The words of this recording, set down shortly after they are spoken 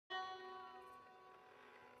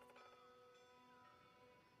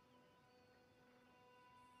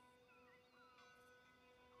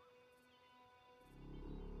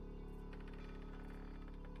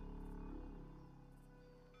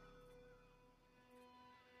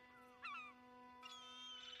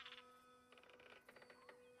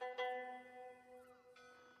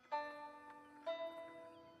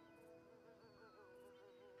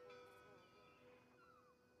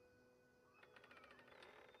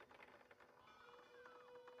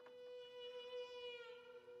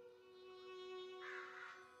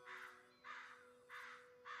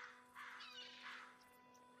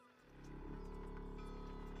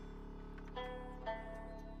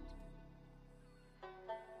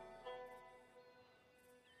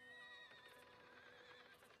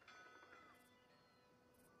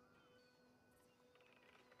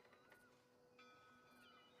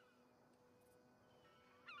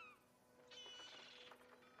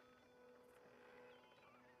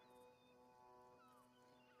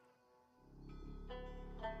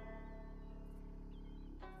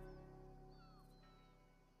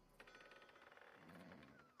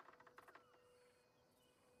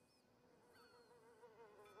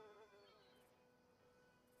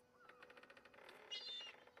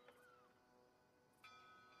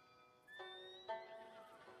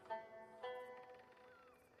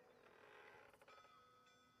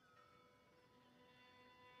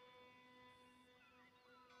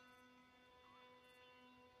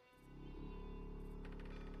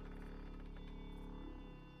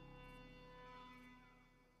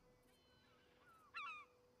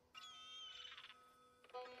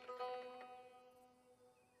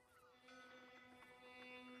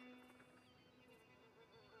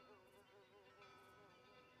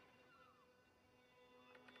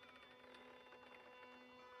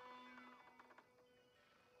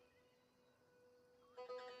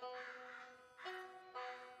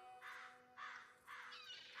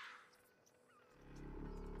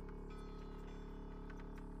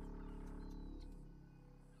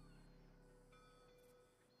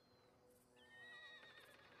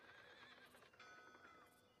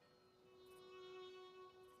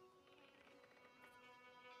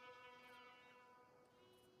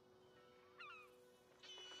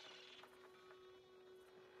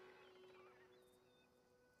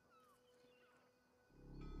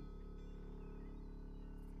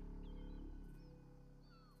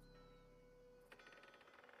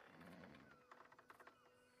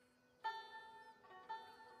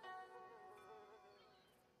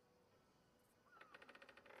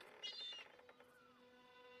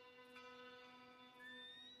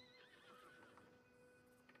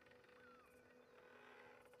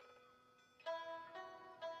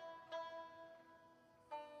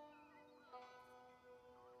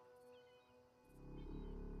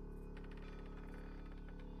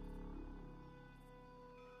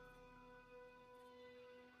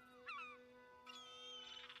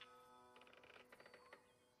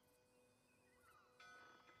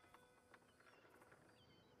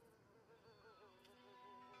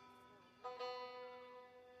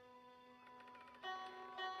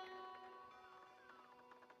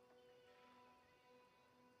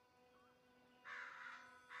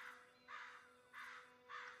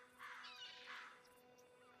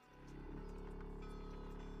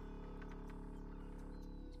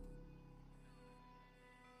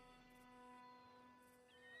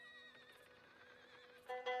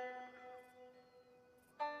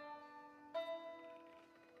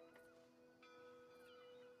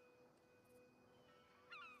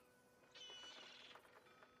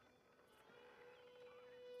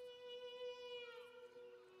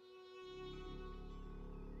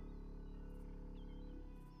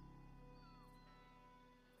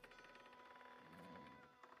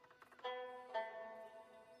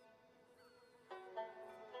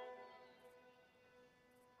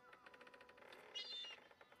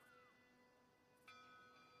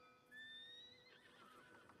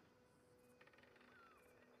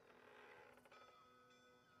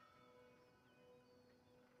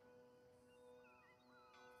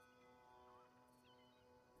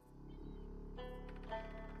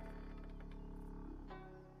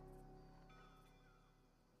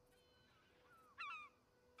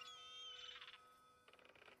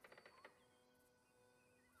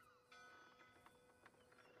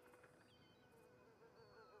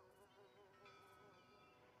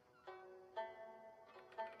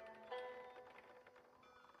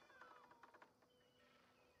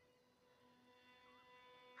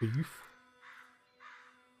Beef.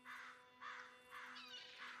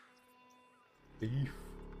 Beef.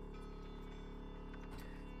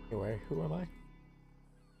 Anyway, who am I?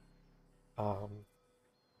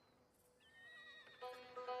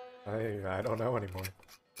 I don't know anymore.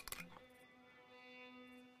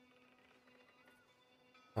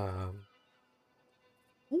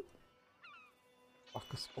 Ooh,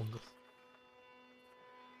 Focus fungus.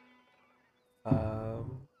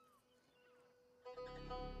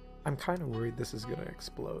 I'm kind of worried this is gonna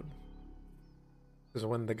explode. Because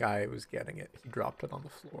when the guy was getting it, he dropped it on the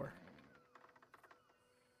floor.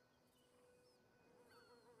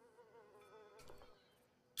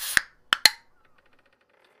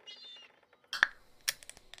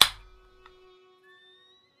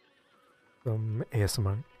 Some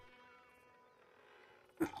ASMR.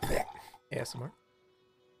 ASMR.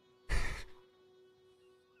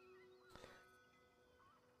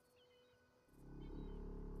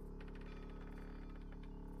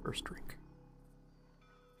 First drink.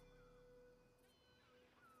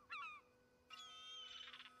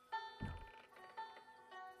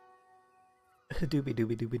 Doobie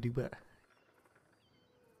doobie doobie doobie.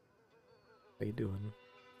 How you doing?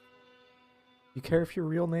 You care if your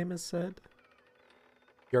real name is said?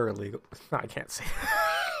 You're illegal. No, I can't say.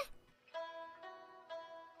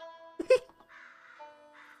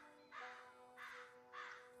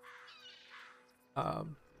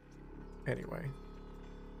 Anyway.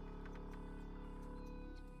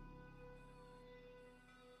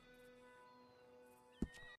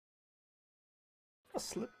 A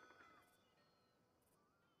slip.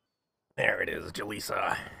 There it is,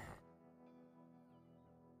 Jaleesa.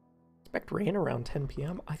 Expect rain around 10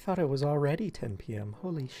 p.m. I thought it was already 10 p.m.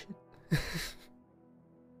 Holy shit.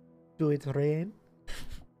 Do it rain?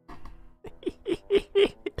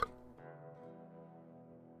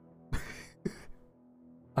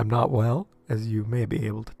 I'm not well, as you may be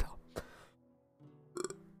able to tell.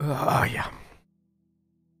 Yeah.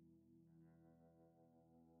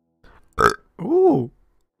 Ooh.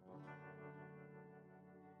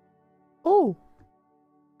 Oh.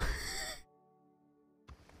 I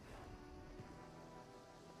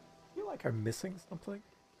feel like I'm missing something.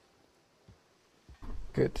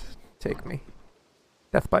 Good. Take me.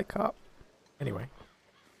 Death by cop. Anyway.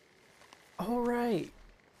 Alright.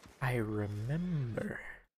 I remember.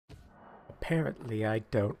 Apparently I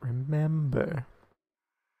don't remember.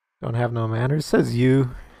 Don't have no manners, says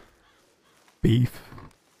you. Beef.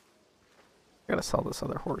 Gotta sell this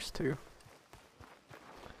other horse too.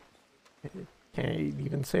 Can't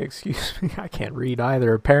even say excuse me. I can't read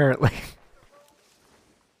either, apparently.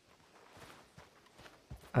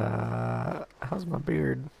 How's my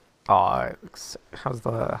beard? Aw, how's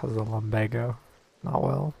the lumbago? Not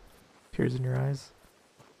well. Tears in your eyes.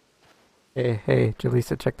 Hey,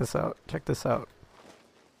 Jaleesa, check this out. Check this out.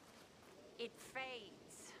 It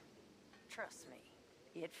fades. Trust me,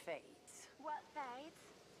 it fades. What fades?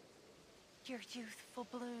 Your youthful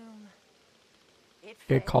bloom. It fades.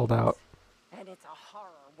 Get called out. And it's a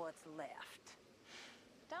horror what's left.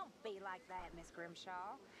 Don't be like that, Miss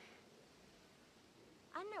Grimshaw.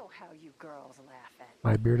 I know how you girls laugh at me.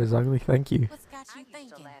 My beard is ugly, thank you. What's got I you used to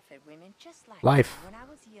thinking? laugh at women just like Life. you when I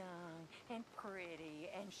was young and pretty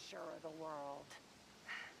and sure of the world.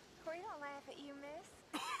 We don't laugh at you, miss.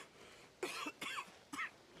 You do.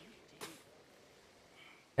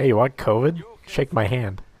 Hey, you want COVID? Shake my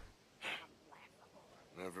hand.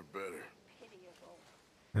 Never better. Pitiable.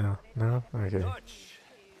 No, no? Okay. Dutch,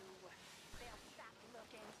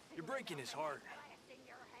 you're breaking his heart.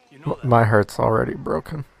 You know that. My heart's already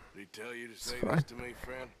broken. Did he tell you to say fine. this to me,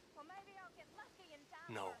 friend? Well, maybe I'll get lucky and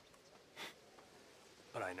die. No.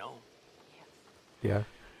 But I know. Yeah.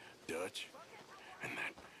 Dutch, and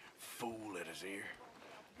that fool at his ear,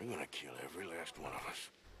 they're gonna kill every last one of us.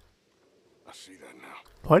 I see that now.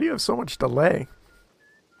 Why do you have so much delay?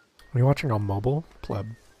 Are you watching on mobile?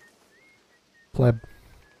 Pleb. Pleb.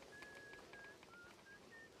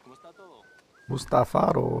 ¿Cómo está todo?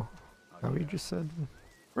 Mustafaro. How you just said?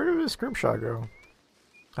 Where did this scrimshaw go?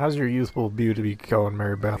 How's your youthful beauty going,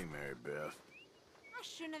 Mary Beth? Hey, Mary Beth. I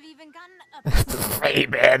shouldn't have even gotten up. Hey,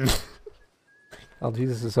 man! Oh,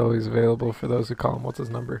 Jesus is always available for those who call him. What's his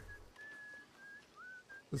number?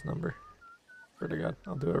 His number. Swear to God,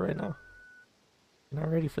 I'll do it right now. You're not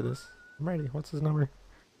ready for this. I'm ready. What's his number?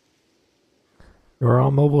 You're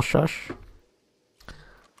on mobile shush?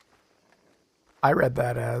 I read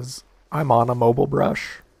that as, I'm on a mobile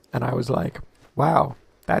brush. And I was like, wow,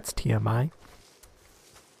 that's TMI.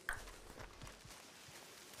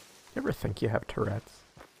 You ever think you have Tourette's?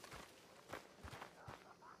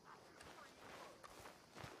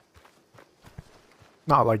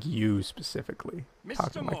 Not like you specifically. Mr.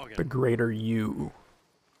 Talking like Morgan. the greater you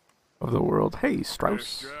of the world. Hey, Hey, Strauss.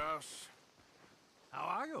 Strauss. How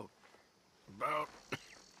are you? About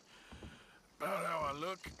how I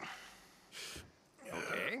look.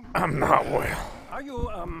 Okay. I'm not well. Are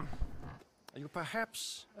you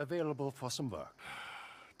perhaps available for some work?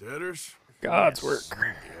 Debtors? God's Yes. work.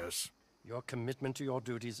 Yes. Your commitment to your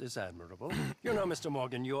duties is admirable. You know, Mr.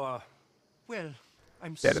 Morgan, you're... Well,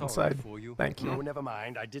 I'm Dead sorry inside. for you. Thank you. No, never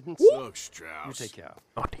mind. I didn't... Look, You Strauss. take care.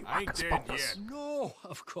 Naughty I ain't Marcus dead Paulus. yet. No,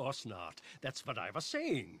 of course not. That's what I was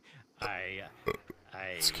saying. I...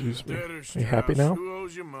 Excuse me. Debtors, Are you happy Strauss. now? Who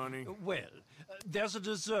owes you money? Well, there's a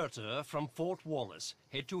deserter from Fort Wallace.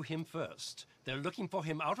 Head to him first. They're looking for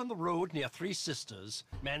him out on the road near Three Sisters.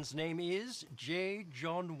 Man's name is J.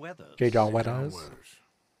 John Weathers. J. John John Weathers. Weathers.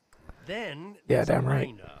 Then Yeah, there's a damn right.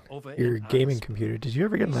 miner over Your in gaming Iceland. computer. Did you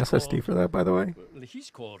ever get an He's SSD called- for that, by the way? Well, he's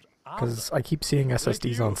called Because Arthur. I keep seeing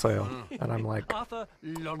SSDs on sale, and I'm like, Arthur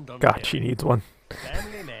London. God, she needs one.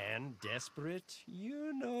 Family man, desperate.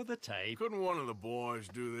 You know the type. Couldn't one of the boys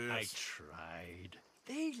do I this? tried.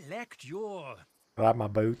 They lacked your I have my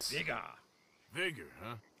boots. vigor. Vigor,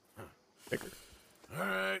 huh? Bigger. All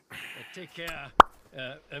right. Take care,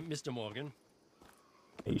 Mr. Morgan.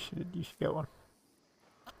 You should get one.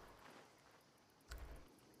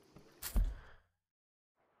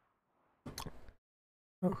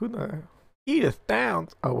 Oh, who the Edith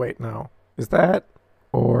Downs? Oh wait, no. Is that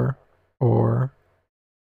or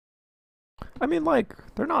I mean, like,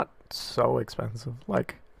 they're not so expensive.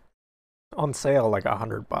 Like, on sale, like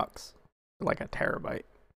 $100, like a terabyte,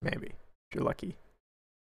 maybe. If you're lucky.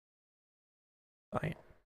 Fine.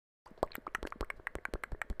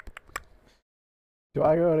 Do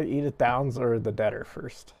I go to Edith Downs or the Debtor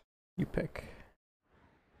first? You pick.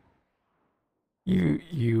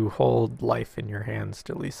 You hold life in your hands,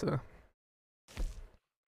 Jaleesa.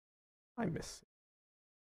 I miss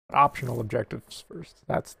optional objectives first.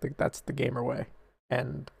 That's the gamer way,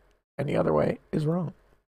 and any other way is wrong.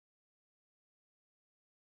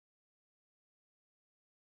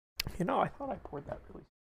 You know, I thought I poured that really,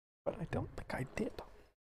 but I don't think I did.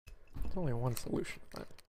 There's only one solution.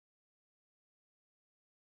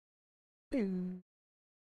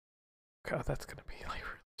 God, that's gonna be like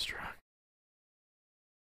really strong.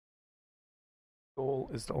 Goal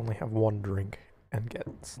is to only have one drink and get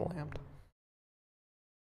slammed.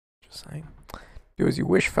 Just saying. Do as you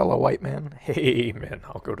wish, fellow white man. Hey, man,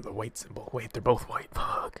 I'll go to the white symbol. Wait, they're both white.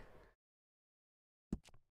 Fuck.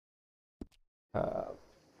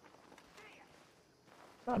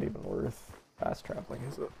 Not even worth fast traveling,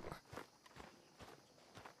 is it?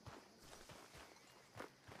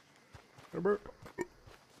 Herbert.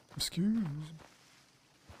 Excuse.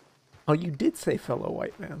 Oh, you did say fellow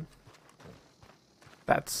white man.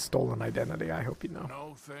 That's stolen identity, I hope you know.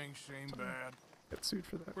 No things seem bad. Get sued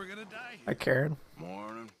for that. We're gonna die Hi, here. Karen.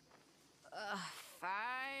 Morning.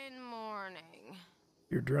 Fine morning.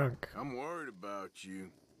 You're drunk. I'm worried about you.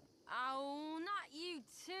 Oh, not you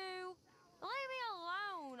too. Leave me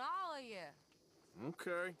alone, all of you.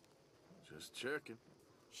 Okay. Just checking.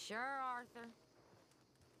 Sure, Arthur.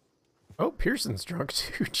 Oh, Pearson's drunk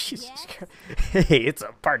too. Jesus Yes? Christ. Hey, it's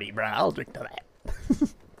a party, bro. I'll drink to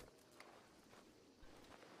that.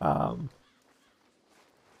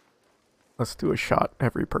 Let's do a shot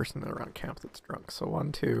every person around camp that's drunk. So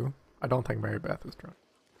 1, 2. I don't think Mary Beth is drunk.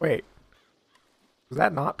 Wait. Was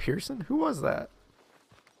that not Pearson? Who was that?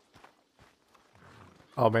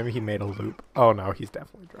 Oh, maybe he made a loop. Oh no, he's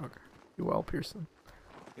definitely drunk. You well, Pearson.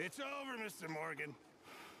 It's over, Mr. Morgan.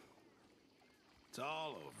 It's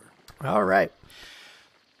all over. All right.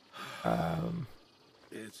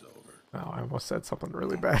 It's over. Oh, I almost said something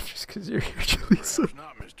really bad just because you're here, Jaleesa. It's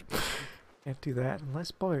not, Mr. President. Can't do that unless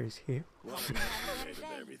Boyer's here. Well, we hated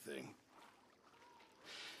everything.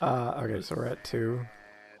 Okay, so we're at 2.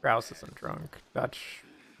 Rouse isn't drunk. Dutch,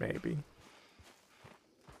 maybe.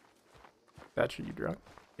 Dutch, are you drunk?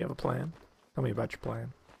 You have a plan? Tell me about your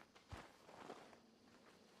plan.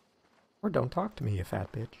 Or don't talk to me, you fat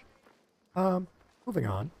bitch. Moving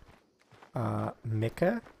on.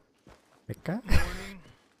 Mika? Mika?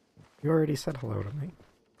 You already said hello to me.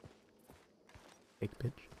 Fake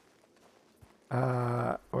bitch.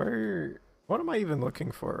 What am I even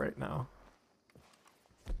looking for right now?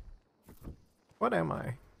 What am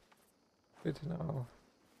I? Good to know.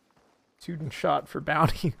 Student shot for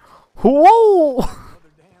bounty. Whoa!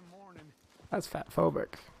 That's fat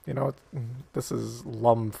phobic. You know, this is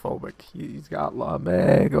lum phobic. He's got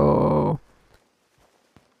lumbago.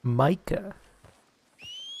 Micah.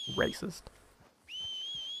 Racist.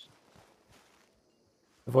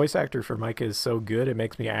 The voice actor for Micah is so good, it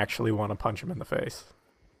makes me actually want to punch him in the face.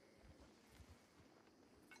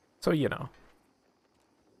 So, you know.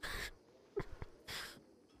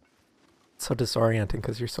 It's so disorienting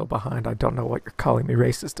because you're so behind. I don't know what you're calling me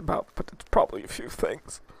racist about, but it's probably a few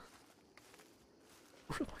things.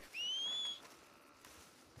 Really?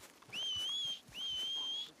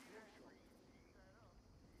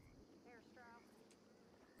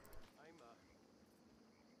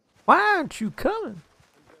 Why aren't you coming?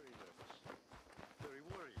 Very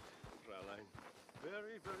worried, Fraulein.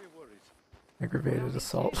 Very, very worried. Aggravated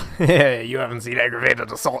assault. You haven't seen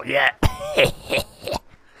aggravated assault yet.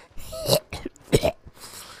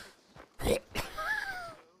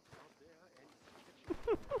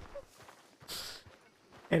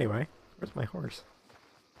 Anyway, where's my horse?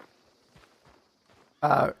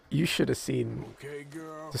 You should have seen Okay,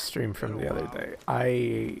 girl. the stream from the other day.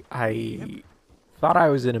 I thought I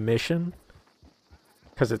was in a mission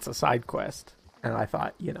because it's a side quest, and I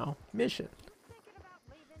thought, you know, mission.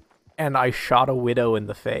 And I shot a widow in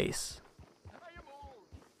the face.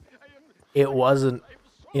 It wasn't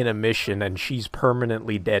in a mission, and she's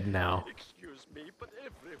permanently dead now. Excuse me, but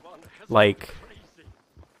everyone has Like, crazy.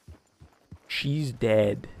 she's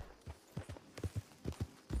dead.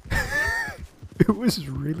 It was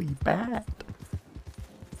really bad.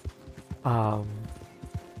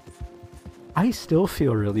 I still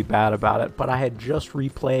feel really bad about it, but I had just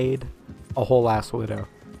replayed a whole ass widow.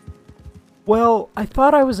 Well, I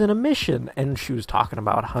thought I was in a mission, and she was talking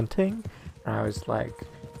about hunting, and I was like,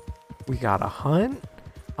 we gotta hunt?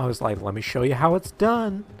 I was like, let me show you how it's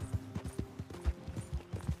done.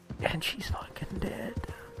 And she's fucking dead.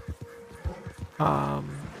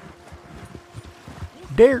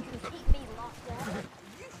 Dare. You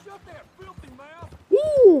shut that filthy mouth.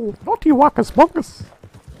 Ooh, naughty wackus bunkus.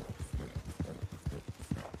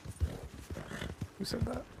 Who said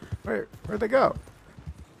that? Where'd they go?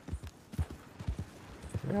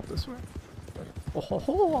 Way up this way.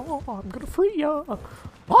 Oh, I'm gonna free ya.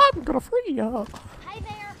 I'm gonna free ya. Hey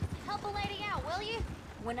there, help a lady out, will you?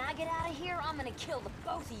 When I get out of here, I'm gonna kill the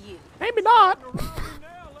both of you. Maybe not. Around me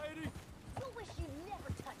now, lady. You wish you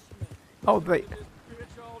never touched me. Oh, they.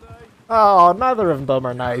 Bitch all day. Oh, neither of them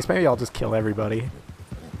are nice. Maybe I'll just kill everybody.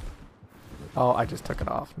 Oh, I just took it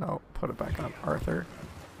off. No, put it back on. Arthur,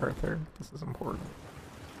 this is important.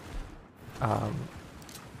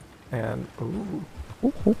 And ooh.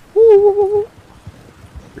 Ooh, ooh, ooh.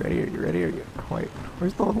 You ready? Are you ready? Are you? Wait,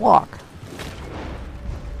 where's the lock?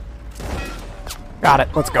 Got it.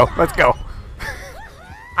 Let's go. Let's go.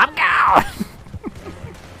 I'm down.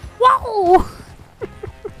 Whoa.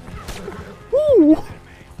 Ooh.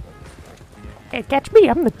 Can't catch me.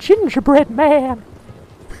 I'm the gingerbread man.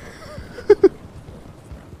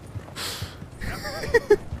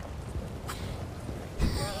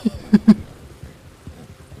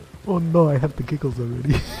 Oh no, I have the giggles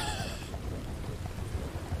already.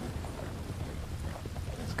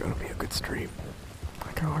 It's gonna be a good stream.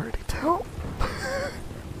 I can already tell.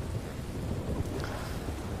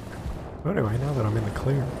 But anyway, now that I'm in the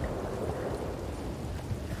clear.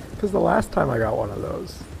 Because the last time I got one of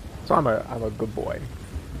those, so I'm a good boy.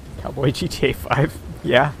 Cowboy GTA 5,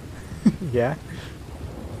 yeah, yeah.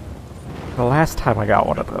 The last time I got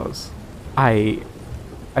one of those, I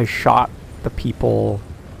shot the people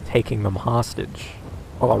taking them hostage,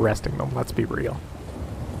 well, arresting them. Let's be real.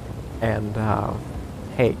 And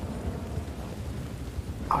hey,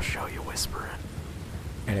 I'll show you whispering.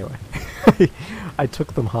 Anyway, I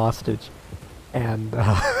took them hostage, and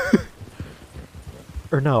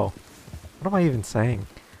or no, what am I even saying?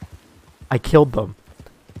 I killed them,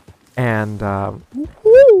 and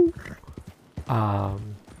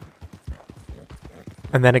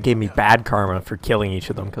and then it gave me bad karma for killing each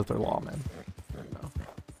of them because they're lawmen.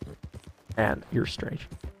 And you're strange.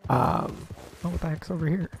 Oh, what the heck's over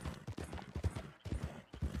here?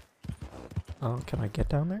 Oh, can I get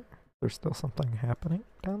down there? There's still something happening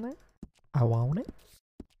down there. I want it.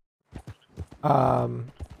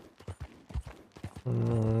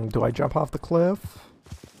 Do I jump off the cliff?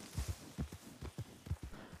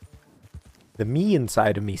 The me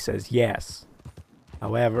inside of me says yes.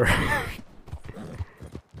 However,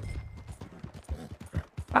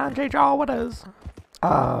 I'll change all what is.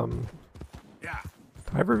 Yeah.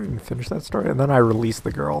 Did I ever even finish that story? And then I released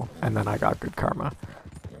the girl, and then I got good karma.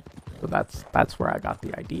 So that's where I got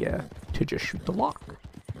the idea to just shoot the lock.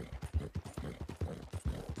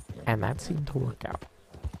 And that seemed to work out.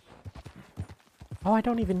 Oh, I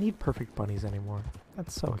don't even need perfect bunnies anymore.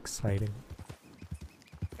 That's so exciting.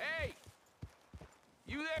 Hey.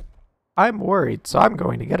 You there? I'm worried, so I'm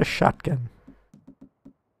going to get a shotgun.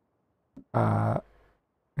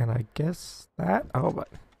 I guess that. Oh, but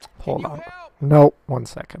hold on. No, 1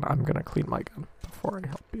 second. I'm gonna clean my gun before I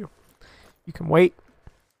help you. You can wait.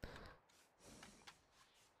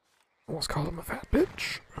 Almost called him a fat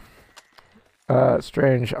bitch.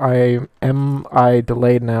 Strange. I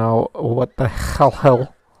delayed now. What the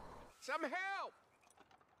hell? Some help!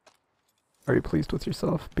 Are you pleased with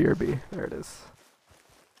yourself? BRB. There it is.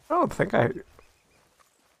 I don't think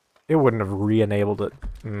it wouldn't have re-enabled it.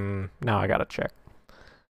 Now I gotta check.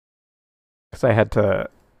 Because I had to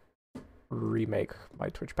remake my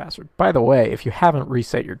Twitch password. By the way, if you haven't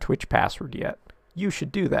reset your Twitch password yet, you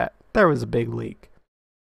should do that. There was a big leak.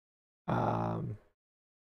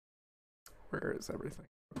 Where is everything?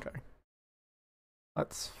 Okay.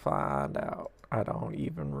 Let's find out. I don't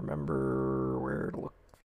even remember where to look.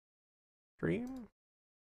 Stream?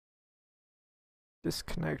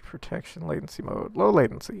 Disconnect protection latency mode. Low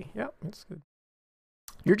latency. Yep, that's good.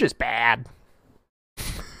 You're just bad.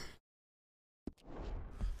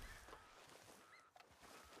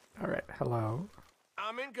 Alright, hello.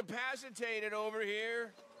 I'm incapacitated over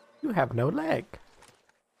here. You have no leg.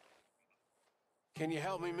 Can you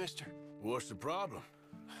help me, mister? What's the problem?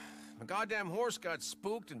 My goddamn horse got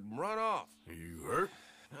spooked and run off. You hurt?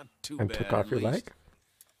 Not too bad. And took off your leg?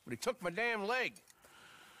 But he took my damn leg.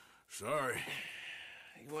 Sorry.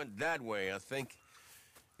 He went that way, I think.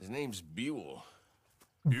 His name's Buell.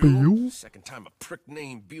 Buell? Second time a prick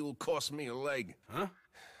named Buell cost me a leg. Huh?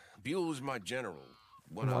 Buell was my general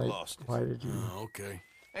when I lost it. Why did you? Oh, okay.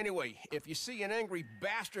 Anyway, if you see an angry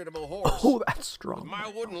bastard of a horse Oh, that's strong. with my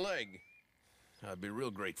wooden leg, I'd be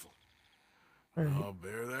real grateful. Right. I'll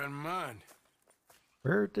bear that in mind.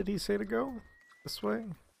 Where did he say to go? This way?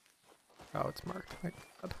 Oh, it's marked. Thank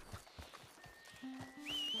God.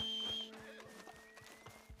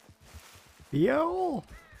 Yo!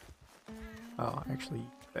 Oh, actually,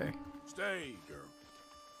 stay. Stay, girl.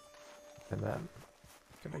 And then,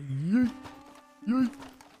 gonna yeet, yeet,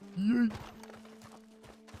 yeet.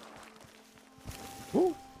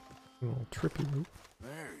 Whoa! A little trippy move.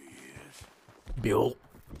 There he is. Bill.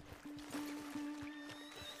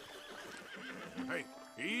 Hey,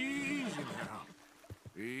 easy now.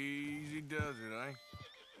 Easy does it, eh?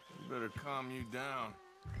 You better calm you down.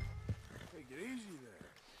 Take it easy there.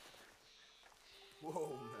 Whoa,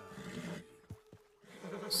 now.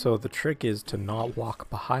 So the trick is to not walk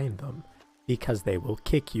behind them, because they will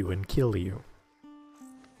kick you and kill you.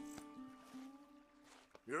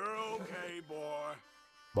 You're okay, boy.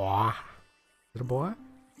 Boy. Is it a boy?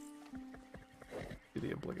 Do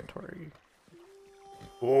the obligatory.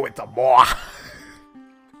 Oh, it's a boy!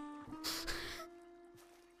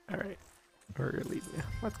 Alright. We're leaving you.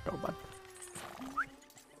 Let's go, bud.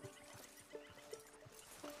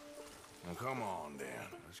 Now come on, Dan.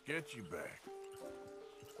 Let's get you back.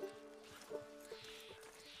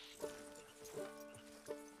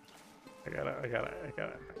 I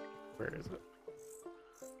gotta. Where is it?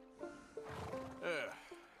 Yeah,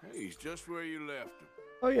 he's just where you left him.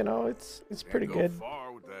 Oh, you know, it's pretty Can't good. go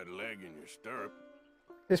far with that leg in your stirrup.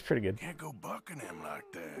 It's pretty good. Can't go bucking him like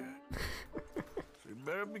that. So you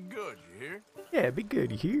better be good, you hear? Yeah, it'd be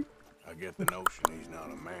good, you hear? I get the notion he's not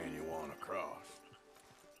a man you want to cross.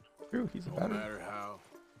 True, he's a No better. matter how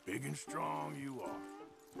big and strong you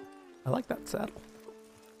are. I like that saddle.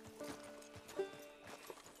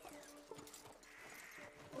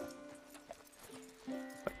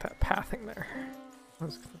 Like that pathing there.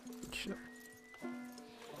 That's good shit.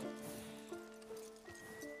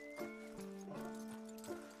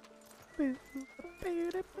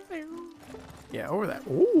 Yeah, over that.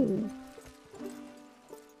 Ooh.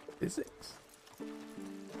 Physics.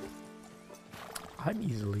 I'm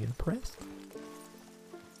easily impressed.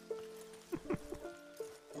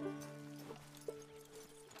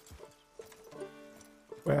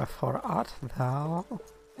 Wherefore art thou?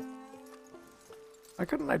 Why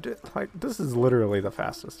couldn't I do like this is literally the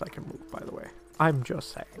fastest I can move, by the way. I'm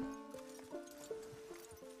just saying.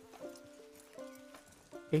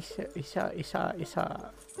 Isa.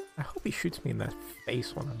 I hope he shoots me in the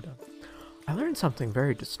face when I'm done. I learned something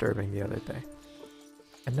very disturbing the other day.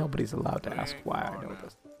 And nobody's allowed to ask why I know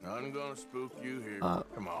this. Nothing gonna spook you here.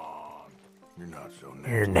 Come on. You're not so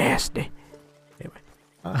nasty. You're nasty. Anyway.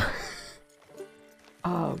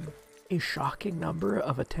 A shocking number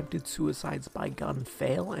of attempted suicides by gun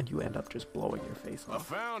fail and you end up just blowing your face I off.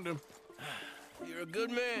 found him. You're a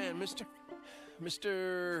good man,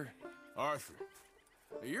 Mr. Arthur.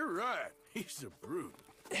 You're right. He's a brute.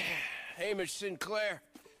 Hamish Sinclair.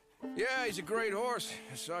 Yeah, he's a great horse,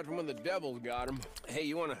 aside from when the devil got him. Hey,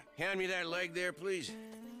 you want to hand me that leg there, please?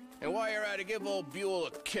 And while you're at it, give old Buell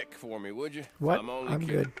a kick for me, would you? What? I'm only I'm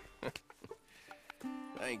kidding. good.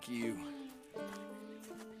 Thank you.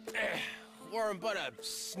 Weren't but a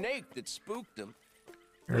snake that spooked him.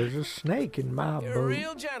 There's a snake in my You're a boat.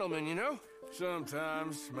 real gentleman, you know?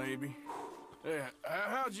 Sometimes, maybe. Yeah,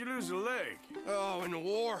 how'd you lose a leg? Oh, in the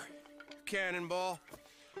war. Cannonball.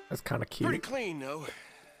 That's kind of Pretty cute. clean, though.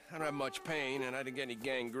 I don't have much pain, and I didn't get any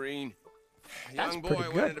gangrene. A That's young boy pretty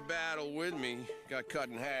went good. into battle with me, got cut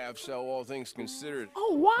in half, so all things considered,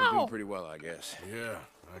 Oh I'm doing wow! pretty well, I guess. Yeah,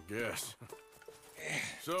 I guess.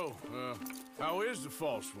 So, how is the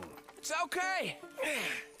false one? It's okay.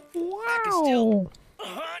 Wow! I can still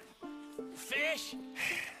hunt, fish,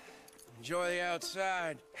 enjoy the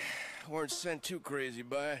outside. Weren't sent too crazy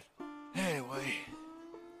by it. Anyway,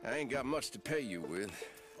 I ain't got much to pay you with.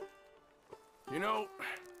 You know,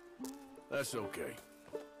 that's okay.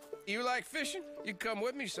 You like fishing? You come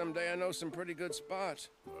with me someday. I know some pretty good spots.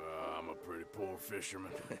 I'm a pretty poor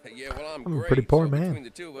fisherman. Yeah, well, I'm I'm a great. pretty poor so man. Between the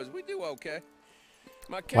two of us, we do okay.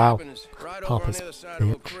 My Wow. cabin is right over on Pompous the other side of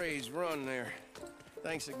bitch. O'Crea's run there.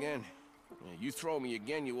 Thanks again. Yeah, you throw me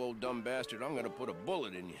again, you old dumb bastard, I'm gonna put a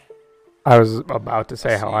bullet in you. I was about to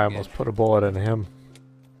say I'll how see I you almost again. put a bullet in him.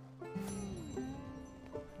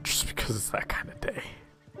 Just because it's that kind of day.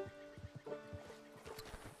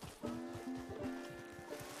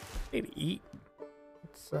 Need to eat.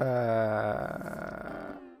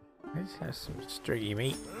 Let's have some streaky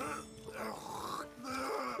meat.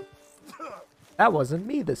 That wasn't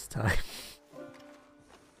me this time.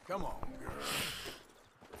 Come on, girl.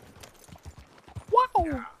 Wow!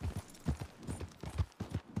 Yeah!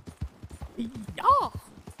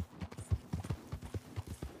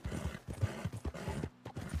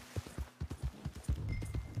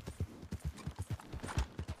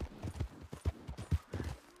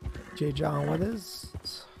 J. John Withers.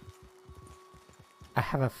 I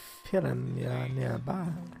have a feeling you're nearby.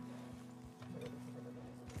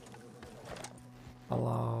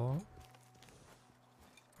 Hello?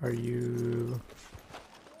 Are you...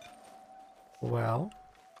 well?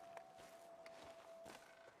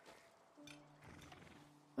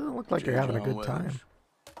 Doesn't look like you're having a J. John good time. Weathers.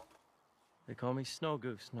 They call me Snow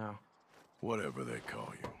Goose now. Whatever they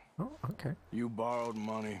call you. Oh, okay. You borrowed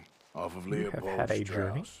money off of You have Leopold had a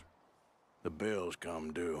journey. Strauss. The bills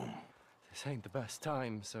come due. This ain't the best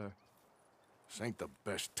time, sir. This ain't the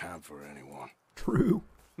best time for anyone. True.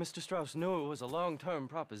 Mr. Strauss knew it was a long-term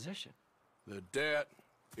proposition. The debt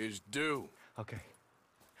is due. Okay,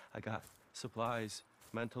 I got supplies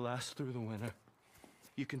meant to last through the winter.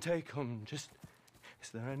 You can take them, just... Is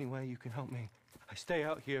there any way you can help me? I stay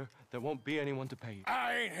out here, there won't be anyone to pay you.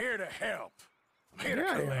 I ain't here to help. I'm here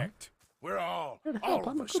Yeah, to yeah. collect. We're all Good all help.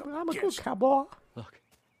 of us I'm a good against cowboy. Look,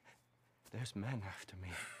 there's men after me.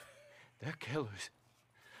 They're killers.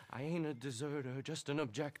 I ain't a deserter, just an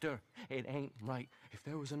objector. It ain't right. If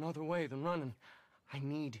there was another way than running, I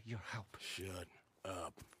need your help. Shut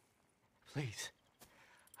up. Please.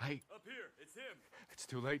 Up here, it's him. It's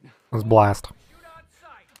too late. Let's blast.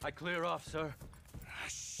 I clear off, sir. Ah,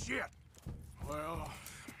 shit. Well,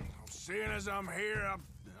 seeing as I'm here,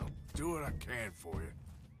 I'll do what I can for you.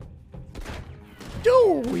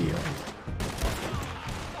 Do wheel.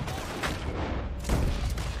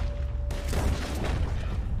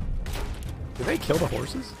 Did they kill the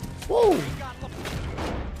horses? Whoa!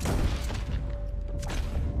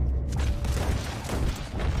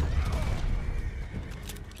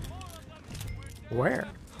 Where?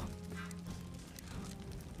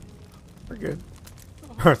 We're good.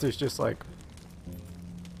 Arthur's just like,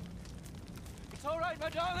 It's all right, my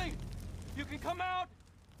darling. You can come out.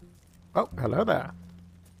 oh, hello there.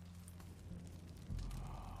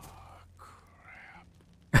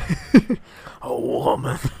 A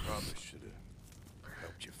woman. Probably should have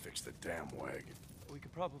helped you fix the damn wagon. We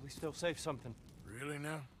could probably still save something. Really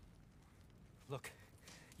now? Look,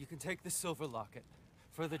 you can take this silver locket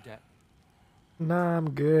for the debt. Nah,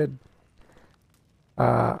 I'm good.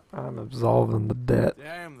 I'm absolving the debt.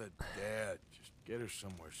 Damn the dad. Just get her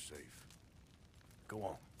somewhere safe. Go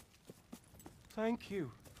on. Thank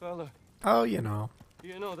you, fella. Oh, you know.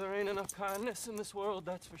 You know there ain't enough kindness in this world,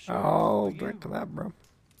 that's for sure. Oh, But drink to you- that, bro.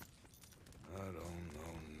 I don't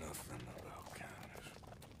know nothing about kindness.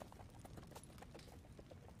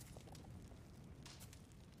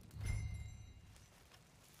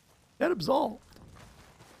 Get absolved.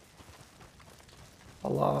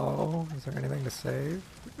 Hello? Is there anything to save?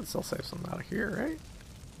 We can still save something out of here, right?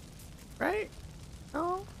 Right?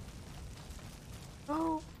 No?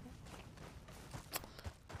 No?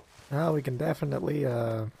 No, we can definitely,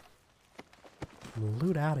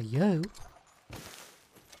 loot out of you.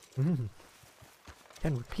 10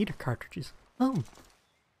 repeater cartridges.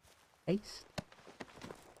 Ace.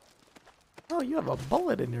 Oh, you have a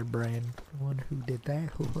bullet in your brain. I wonder who did that.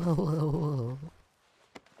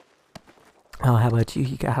 Oh, how about you?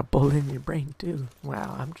 You got a bullet in your brain too.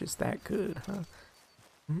 Wow, I'm just that good, huh?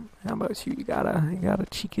 How about you? You got a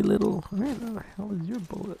cheeky little. Where the hell is your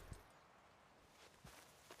bullet?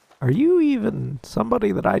 Are you even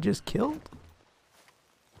somebody that I just killed?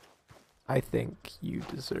 I think you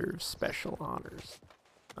deserve special honors.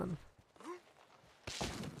 Son.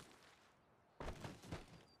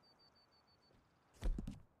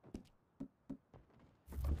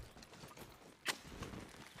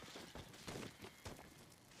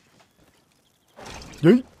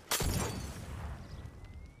 Yeet.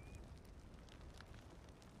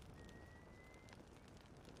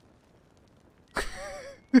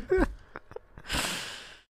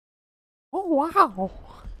 Oh wow.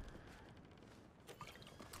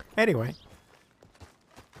 Anyway.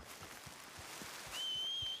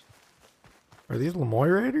 Are these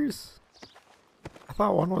Lemoy Raiders? I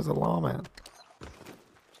thought one was a lawman.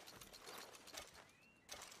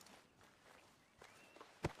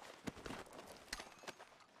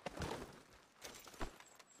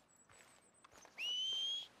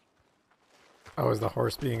 Oh, is the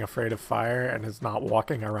horse being afraid of fire and is not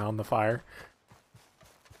walking around the fire?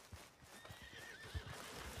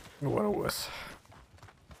 What a wuss.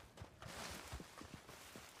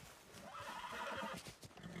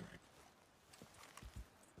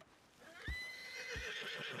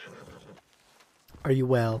 Are you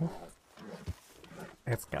well?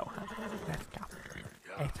 Let's go, huh? Let's go.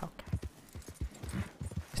 It's okay.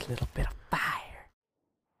 Just a little bit of fire.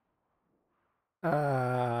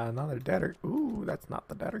 Another debtor. Ooh, that's not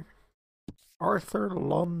the debtor. Arthur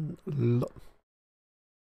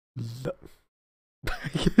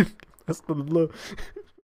that's the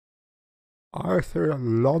Arthur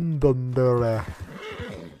Londonderry.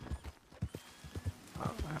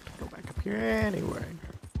 Oh, I have to go back up here anyway.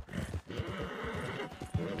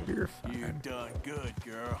 You're fine. You done good,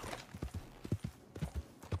 girl.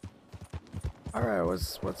 Alright,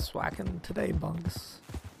 what's whacking today, bunks?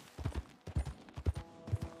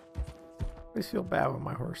 I always feel bad when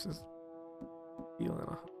my horse is feeling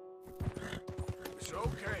a... It's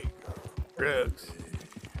okay, girl. Drugs.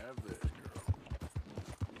 Have this, girl.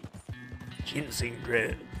 Ginseng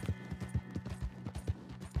bread.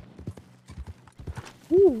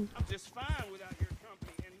 Ooh. I'm just fine without your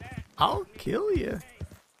company, and that... I'll kill you.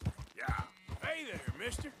 Yeah. Hey there,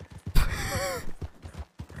 mister.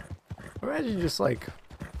 Imagine just like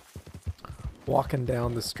walking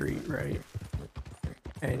down the street, right?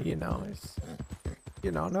 And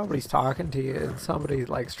nobody's talking to you, and somebody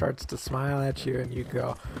like starts to smile at you, and you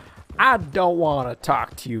go, "I don't want to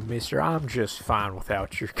talk to you, mister. I'm just fine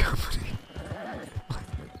without your company."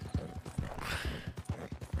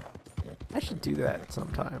 I should do that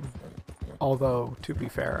sometime. Although, to be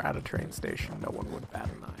fair, at a train station, no one would bat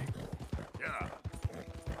an eye. Yeah.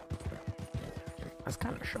 That's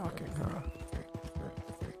kind of shocking, huh?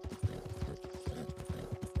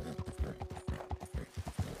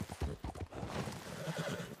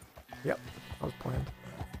 Yep, that was planned.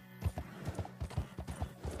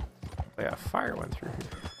 Yeah, fire went through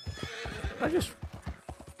here.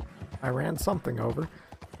 I ran something over.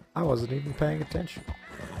 I wasn't even paying attention.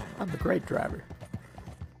 I'm a great driver.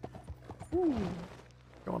 Ooh,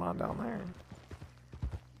 what's going on down there?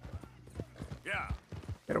 Yeah.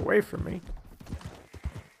 Get away from me.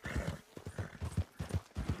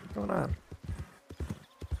 What's going on?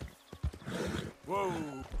 Whoa.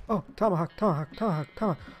 Oh, tomahawk, tomahawk, tomahawk,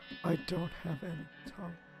 tomahawk. I don't have any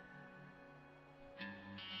tomahawk.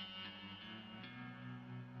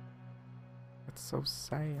 That's so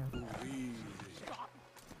sad.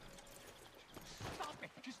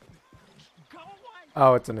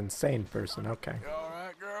 Oh, it's an insane person. Okay. You all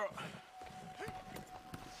right, girl?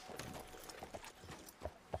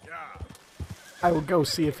 Yeah. I will go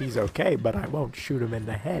see if he's okay, but I won't shoot him in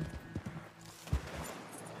the head.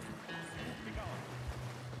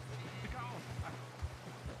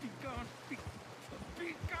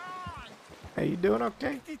 Hey, you doing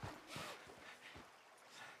okay?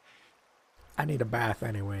 I need a bath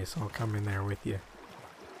anyway, so I'll come in there with you.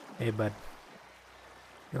 Hey, bud.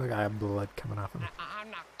 You look like I have blood coming off him. I'm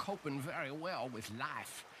not coping very well with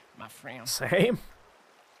life, my friend. Same?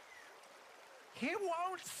 He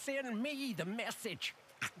won't send me the message.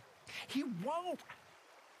 He won't.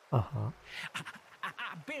 Uh-huh.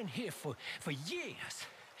 I've been here for years,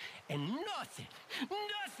 and nothing.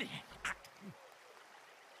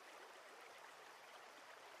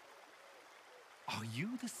 Are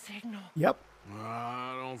you the signal? Yep.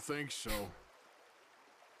 I don't think so.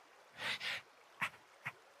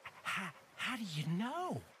 How do you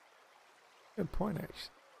know? Good point,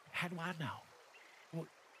 actually. How do I know? Well,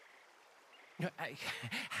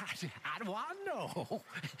 how do I know?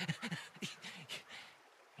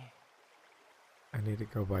 I need to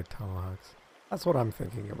go buy tomahawks. That's what I'm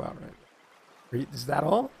thinking about right now. Is that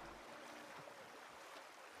all?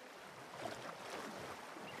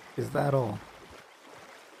 Is that all?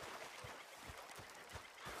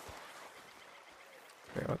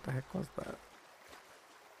 Okay, what the heck was that?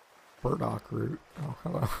 Burdock root. Oh,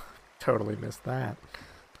 hello. Totally missed that.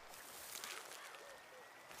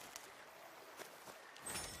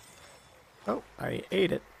 Oh, I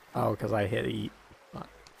ate it. Oh, because I hit eat. Fuck.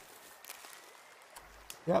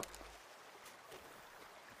 Yep.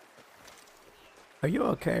 Are you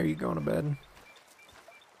okay? Are you going to bed?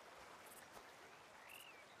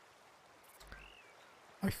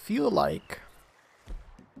 I feel like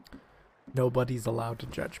nobody's allowed to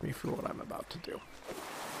judge me for what I'm about to do.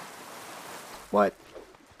 What?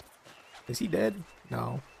 Is he dead?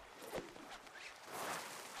 No.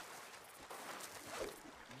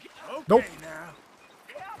 Okay, Nope. now.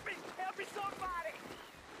 Help me, somebody!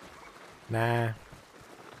 Nah.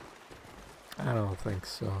 I don't think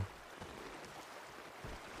so.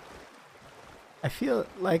 I feel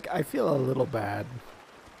a little bad.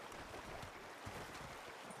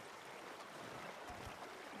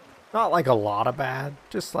 Not like a lot of bad,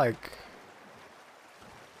 just like...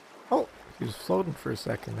 Oh, he was floating for a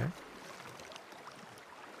second there.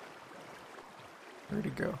 Where'd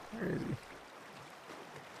he go? Where is he?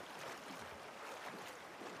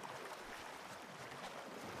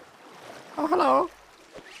 Oh, hello!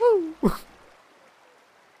 Woo!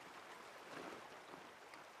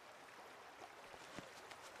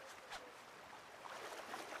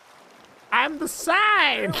 I'm the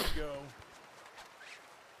sign! There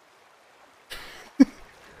we go.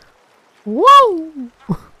 Whoa!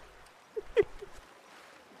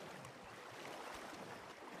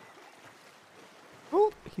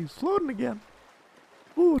 Oh, he's floating again.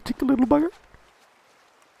 Oh, take a little bugger.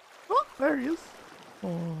 Oh, there he is.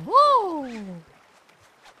 Oh, oh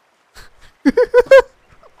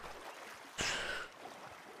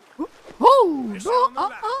It's no! on the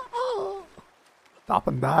left. Stop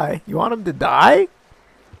and die. You want him to die?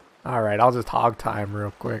 All right, I'll just hog tie him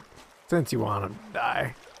real quick, since you want him to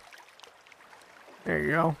die. There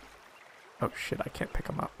you go. Oh shit, I can't pick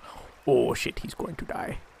him up. Oh shit, he's going to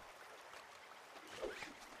die.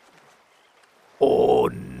 Oh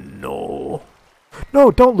no. No,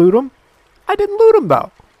 don't loot him. I didn't loot him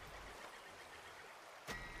though.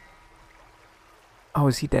 Oh,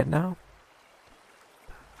 is he dead now?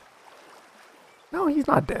 No, he's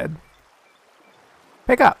not dead.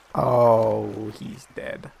 Pick up. Oh, he's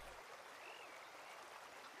dead.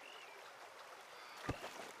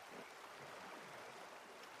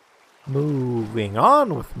 Moving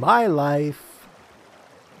on with my life.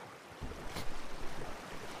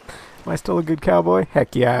 Am I still a good cowboy?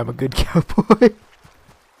 Heck yeah, I'm a good cowboy.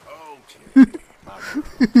 Okay.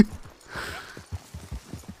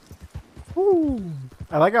 Ooh.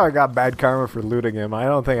 I like how I got bad karma for looting him. I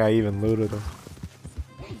don't think I even looted him.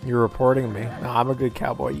 You're reporting me? No, I'm a good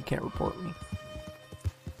cowboy. You can't report me.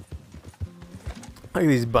 Look at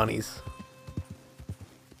these bunnies.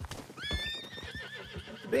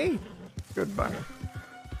 See? Good bunny.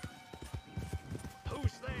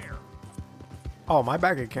 Who's there? Oh, am I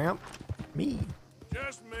back at camp? Me.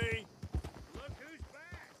 Just me. Look who's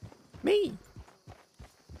back. Me.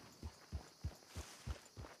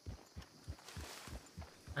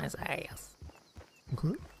 Nice ass.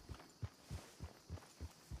 Okay.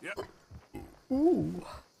 Yep. Ooh.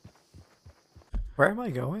 Where am I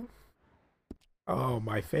going? Oh,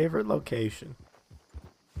 my favorite location.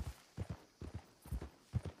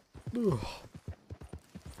 Ugh.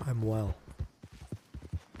 I'm well.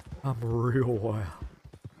 I'm real well.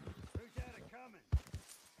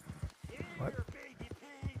 What?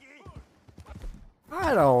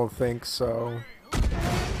 I don't think so.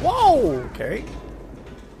 Whoa! Okay.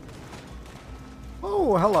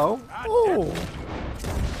 Oh, hello. Oh.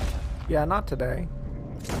 Yeah, not today.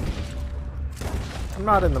 I'm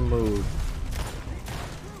not in the mood.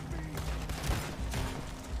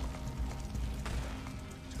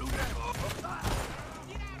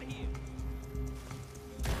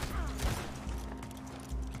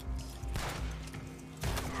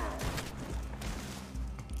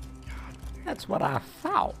 That's what I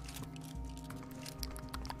thought.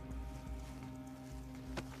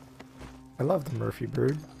 I love the Murphy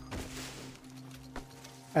brood.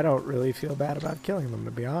 I don't really feel bad about killing them,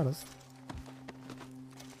 to be honest.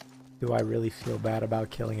 Do I really feel bad about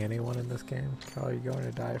killing anyone in this game? Are you going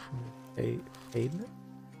to die from fading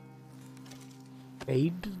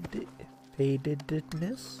it?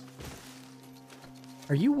 Fadedness?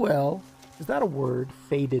 Are you well? Is that a word?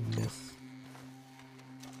 Fadedness.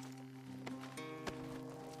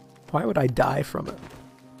 Why would I die from it?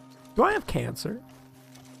 Do I have cancer?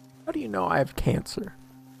 How do you know I have cancer?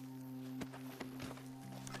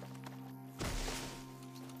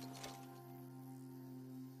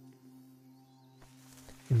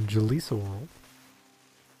 In Jalisa World.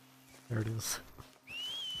 There it is.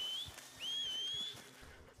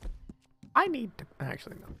 I need to...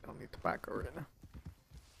 Actually, no, I don't need tobacco right now.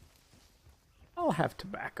 I'll have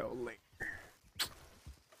tobacco later.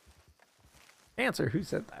 Cancer? Who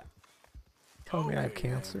said that? Tell me I have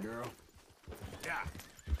cancer. Girl. Yeah.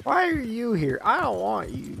 Why are you here? I don't want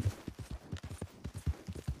you.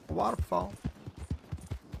 A waterfall.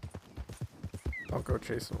 Don't go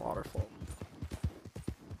chasing waterfall.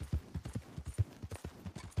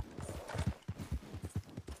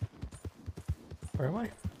 Where am I?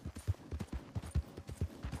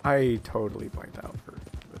 I totally blanked out for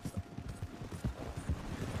this.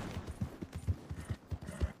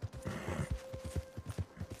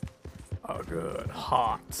 Oh, good.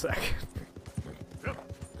 Hot second.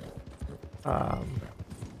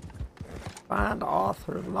 Find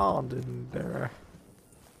Arthur London there.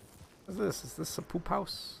 What's this? Is this a poop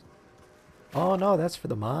house? Oh no, that's for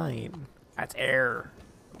the mine. That's air.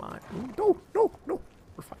 The mine. Ooh, no, no.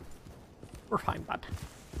 We're fine. We're fine, bud.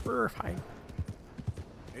 We're fine.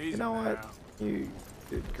 Easy You know what? now. You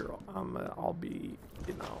good girl. I'll be,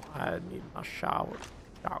 you know, I need my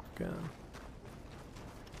shotgun.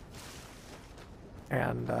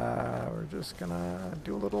 And we're just gonna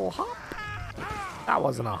do a little hop. That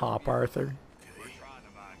wasn't a hop, Arthur.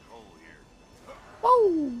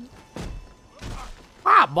 Whoa!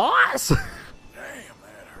 Ah, boss! Damn,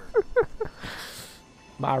 that hurt.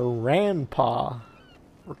 My grandpa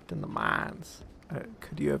worked in the mines.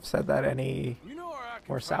 Could you have said that any You know where I can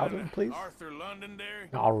more find Southern, please? Arthur Londonderry?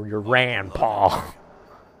 Oh, your grandpa.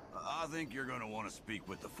 I think you're gonna want to speak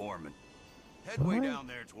with the foreman. Head way What? down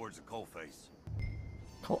there towards the coalface.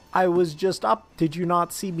 I was just up. Did you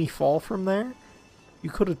not see me fall from there? You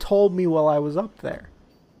could have told me while I was up there.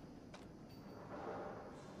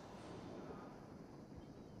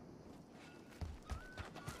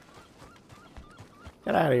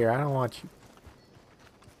 Get out of here. I don't want you.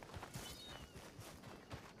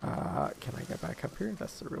 Can I get back up here?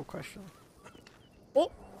 That's the real question.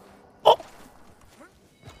 Oh! Oh!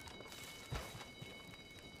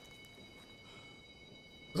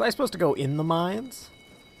 Was I supposed to go in the mines?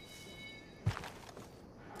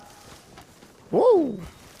 Whoa!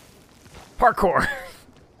 Parkour!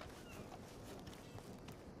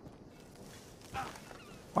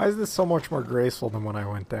 Why is this so much more graceful than when I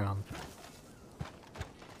went down?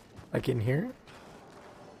 Like in here?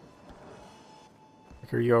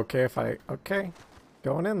 Like, are you okay if I... Okay.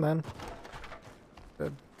 Going in then.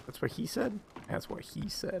 That's what he said? That's what he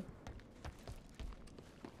said.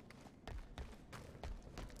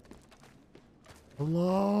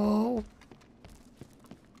 Hello?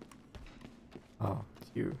 Oh, it's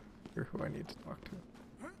you. You're who I need to talk to.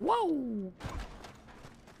 Whoa!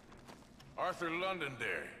 Arthur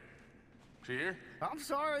Londonderry. She here? I'm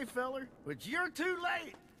sorry, feller, but you're too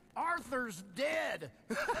late. Arthur's dead.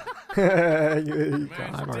 I'm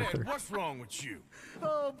Man's Arthur. dead. What's wrong with you?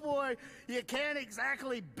 Oh boy, you can't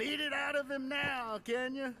exactly beat it out of him now,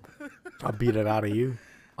 can you? I'll beat it out of you.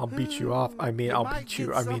 I'll beat you off. I mean, I'll might beat you.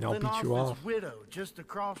 get I mean, I'll something beat you his off. widow just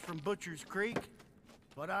across from Butcher's Creek.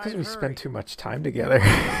 But I Because we spend too much time together.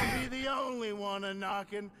 I'll be the only one a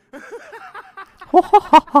knocking. You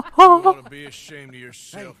want to be ashamed of Hey,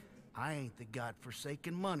 yourself? I ain't the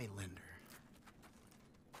godforsaken moneylender.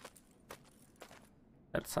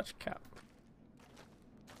 That's such a cap.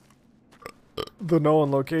 The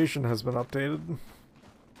known location has been updated.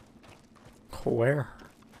 Where?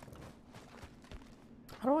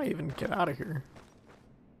 How do I even get out of here?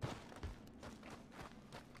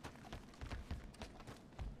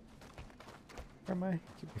 Where am I?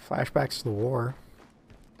 Give me flashbacks to the war.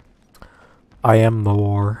 I am the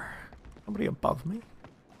war. Somebody above me?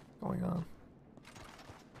 What's going on?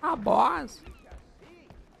 Ah, boys!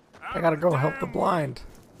 I gotta go help the blind.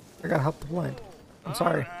 I gotta help the blind. I'm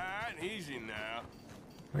sorry. Alright, easy now.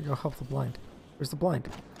 I gotta go help the blind. Where's the blind?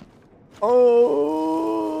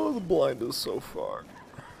 Oh, the blind is so far.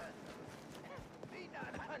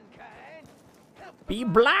 Be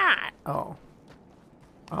blind! Oh.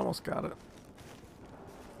 I almost got it.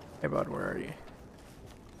 Hey, bud, where are you?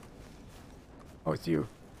 Oh, it's you.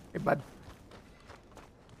 Hey, bud.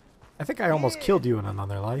 I think I almost killed you in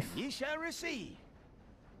another life. Ye shall receive.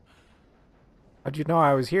 How'd you know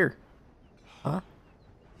I was here? Huh?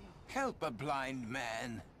 Help a blind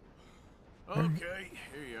man. Okay,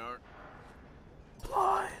 here you are.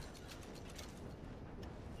 Blind.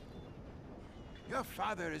 Your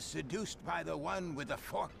father is seduced by the one with the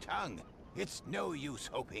forked tongue. It's no use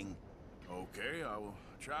hoping. Okay, I will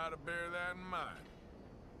try to bear that in mind.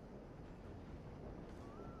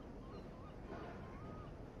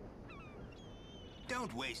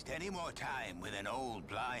 Don't waste any more time with an old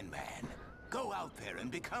blind man. Go out there and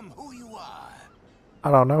become who you are. I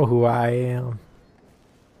don't know who I am.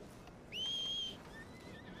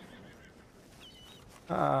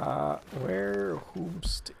 Where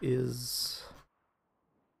Hoomst is...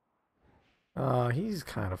 he's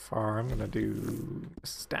kind of far. I'm gonna do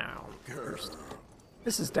this down first.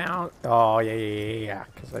 This is down. Oh, yeah.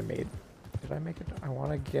 Because I made... Did I make it? I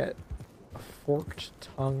want to get a forked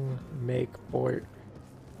tongue make Boyer...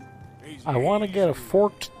 I want to get a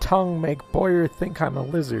forked tongue make Boyer think I'm a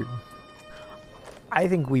lizard. I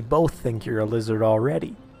think we both think you're a lizard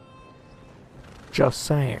already. Just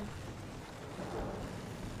saying.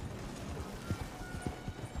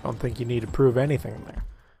 Don't think you need to prove anything there.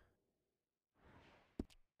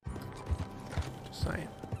 Just saying.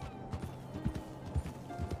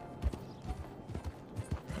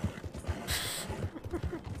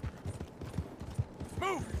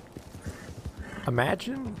 Move!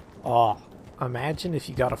 Imagine if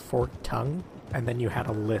you got a forked tongue and then you had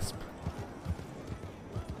a lisp.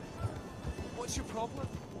 What's your problem?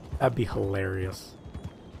 That'd be hilarious.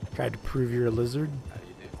 Tried to prove you're a lizard. How do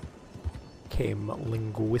you do? Came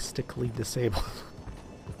linguistically disabled.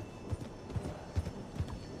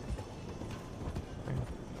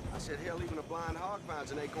 I said, hell, even a blind hog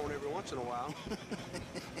finds an acorn every once in a while.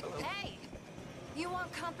 Hey, you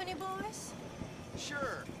want company, boys?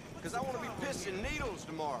 Sure, because I want to be pissing needles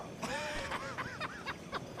tomorrow.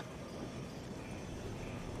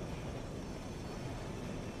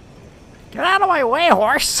 Get out of my way,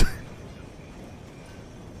 horse!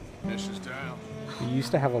 This is down. You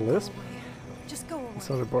used to have a lisp? Just go away.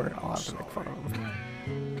 So the boy, I'll have to make fun of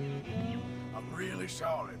him. I'm really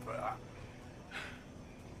sorry, but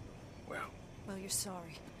well, Well, you're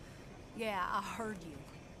sorry. Yeah, I heard you.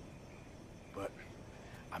 but,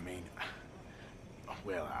 I mean,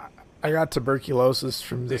 well, I got tuberculosis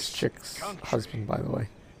from this chick's husband, by the way.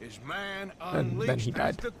 is man And unleashed. then he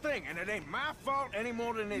died. That's the thing, and it ain't my fault any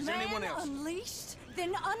more than it's anyone else. Unleashed?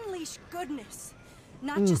 Then unleash goodness.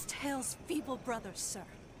 Not just hell's feeble brothers, sir.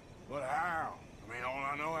 But how? I mean, all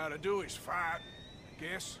I know how to do is fight, I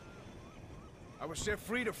guess. I was set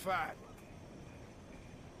free to fight.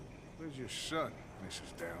 Where's your son,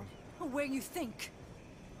 Mrs. Downs? Where you think?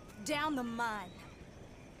 Down the mine.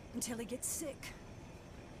 Until he gets sick.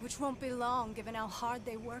 Which won't be long, given how hard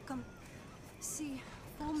they work him. See,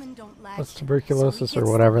 foremen don't lag. That's tuberculosis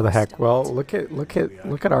or whatever the heck. Well, look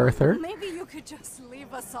at Arthur. Maybe you could just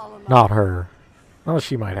leave us all alone. Not her. Oh,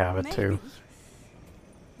 she might have it too.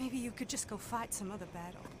 Maybe you could just go fight some other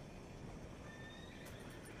battle.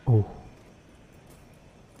 Oh.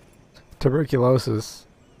 Tuberculosis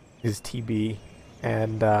is TB,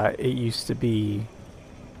 and it used to be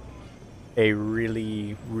a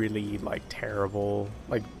really, really, like, terrible,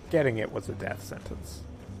 like, getting it was a death sentence.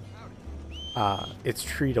 It's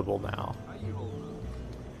treatable now.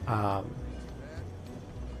 Where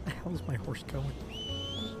the hell is my horse going?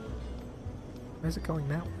 Where's it going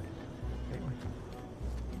now? Anyway.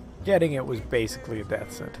 Getting it was basically a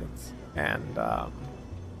death sentence, and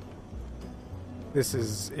this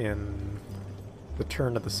is in the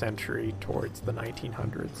turn of the century towards the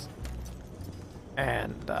 1900s,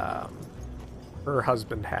 and her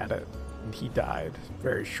husband had it, and he died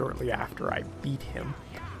very shortly after I beat him.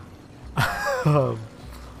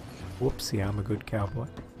 Whoopsie, I'm a good cowboy.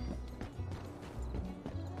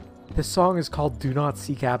 This song is called Do Not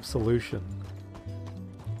Seek Absolution.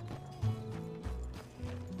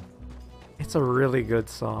 It's a really good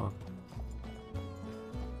song.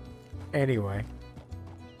 Anyway.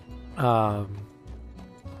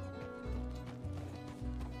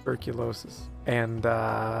 Tuberculosis. And,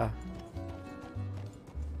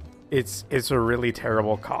 it's a really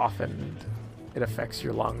terrible cough, and it affects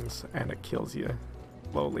your lungs, and it kills you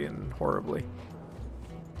slowly and horribly.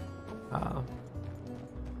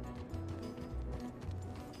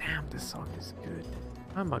 Damn, this song is good.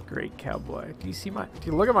 I'm a great cowboy. Do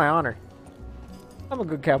you look at my honor? I'm a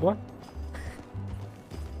good cowboy.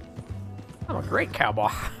 I'm a great cowboy.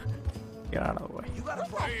 Get out of the way. You got a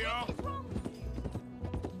problem?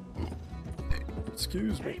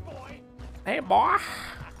 Excuse me. Hey, boy.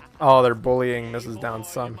 Oh, they're bullying Mrs. Down's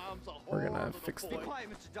son. We're gonna fix the... Quiet,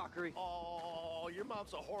 Mr. Dockery. Oh, your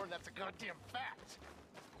mom's a whore, and that's a goddamn fact.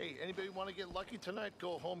 Hey, anybody want to get lucky tonight?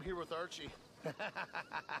 Go home here with Archie.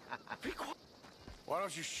 Why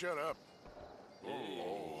don't you shut up?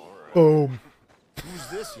 Boom. Who's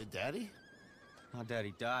this, your daddy? My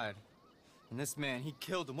daddy died. And this man, he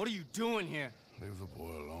killed him. What are you doing here? Leave the boy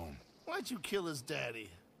alone. Why'd you kill his daddy?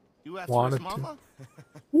 You after Wanted his to. mama?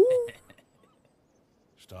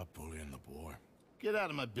 Stop bullying the boy. Get out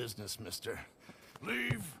of my business, mister.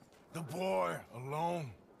 Leave the boy alone.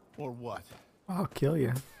 Or what? I'll kill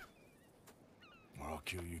you. Or I'll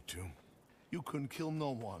kill you too. You couldn't kill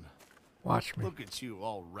no one. Watch me. Look at you,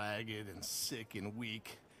 all ragged and sick and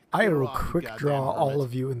weak. I Clear will off, you quick goddamn draw all hermit.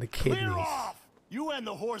 of you in the kidneys. Clear off! You and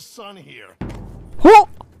the horse son here. Whoa!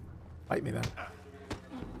 Fight me then.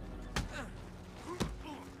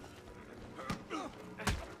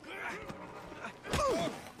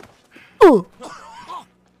 Who's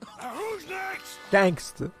next?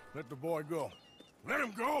 Gangster. Let the boy go. Let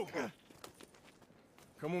him go.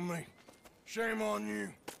 Come with me. Shame on you.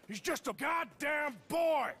 He's just a goddamn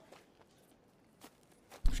boy.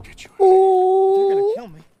 Let's get you out. They're gonna kill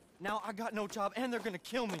me. Now I got no job and they're gonna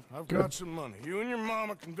kill me. I've got some money. You and your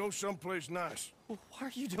mama can go someplace nice. Well, why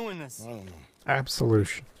are you doing this? I don't know.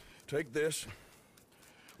 Absolution. Take this.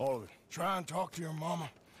 All of it. Try and talk to your mama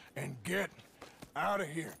and get out of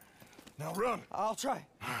here. Now run. I'll try.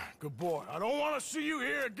 Good boy. I don't want to see you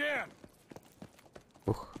here again.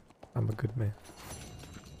 Ooh, I'm a good man.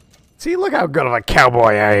 See, look how good of a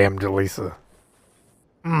cowboy I am, Jaleesa.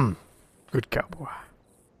 Good cowboy.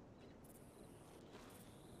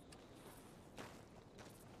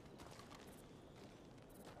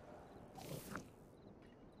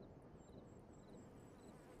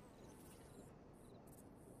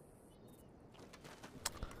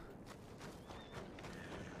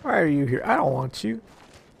 Why are you here? I don't want you.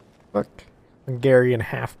 Look, Hungarian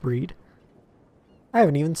half-breed. I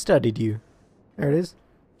haven't even studied you. There it is.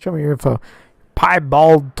 Show me your info.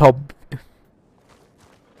 Piebald Don't even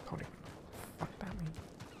know what the fuck that means.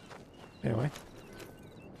 Anyway.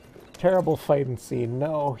 Terrible fighting scene.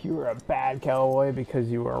 No, you were a bad cowboy because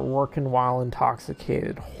you were working while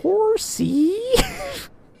intoxicated. Horsey!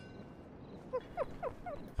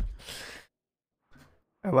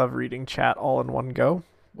 I love reading chat all in one go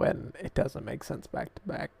when it doesn't make sense back to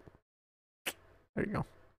back. There you go.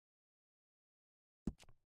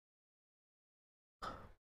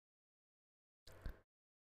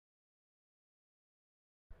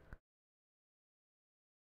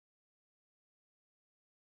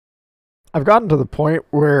 I've gotten to the point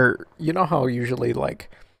where, you know how usually, like,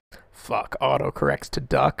 fuck autocorrects to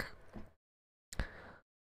duck?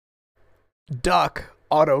 Duck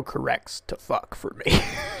autocorrects to fuck for me.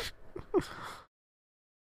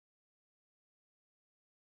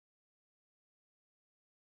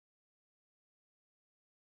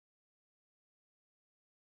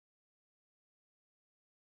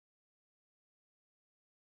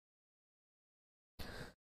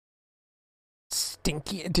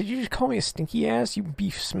 Stinky. Did you just call me a stinky ass? You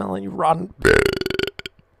beef smelling, you rotten.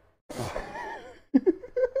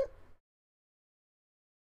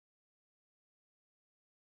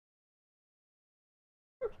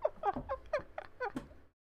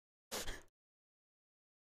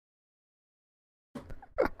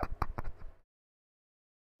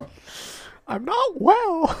 I'm not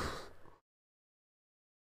well.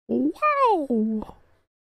 Wow.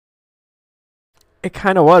 It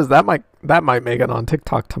kind of was. That might make it on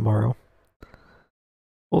TikTok tomorrow.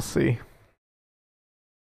 We'll see.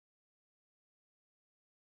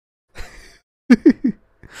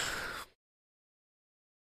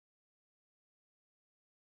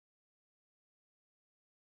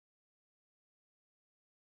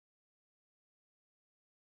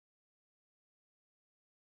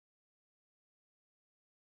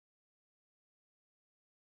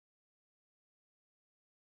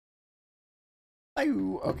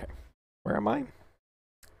 Oh, okay. Where am I? Do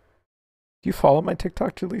you follow my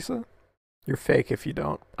TikTok, Jaleesa? You're fake if you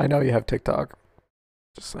don't. I know you have TikTok.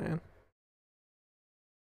 Just saying.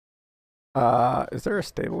 Is there a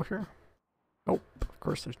stable here? Nope, of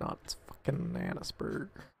course there's not. It's fucking Annisburg.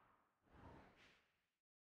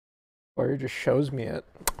 Or it just shows me it.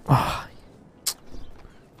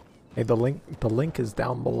 Hey, the link is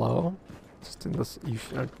down below. Just in this.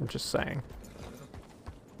 I'm just saying.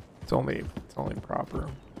 It's only proper.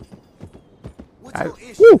 What's your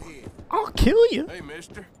issue here? I'll kill you. Hey,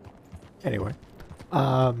 mister. Anyway,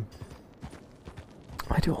 I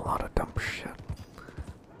do a lot of dumb shit.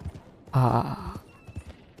 But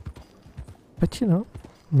you know,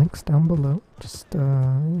 links down below. Just you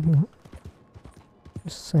know,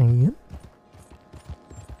 just saying.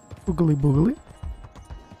 Boogly boogly.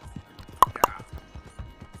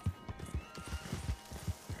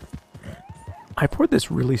 I poured this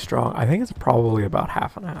really strong. I think it's probably about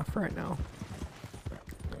half and half right now.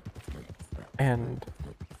 And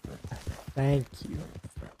thank you.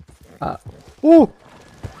 Ooh!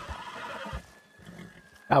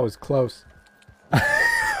 That was close.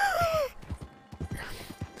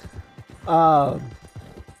 What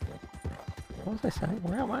was I saying?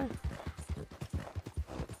 Where am I?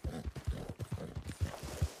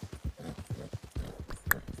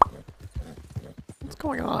 What's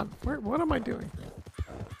going on? What am I doing?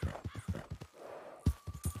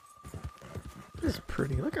 This is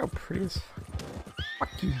pretty. Look how pretty this.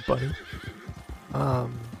 Fuck you, buddy.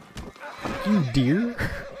 Fuck you, deer.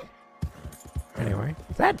 Anyway,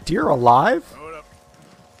 is that deer alive?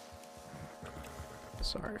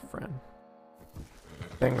 Sorry, friend.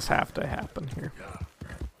 Things have to happen here.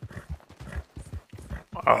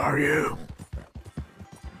 Are you?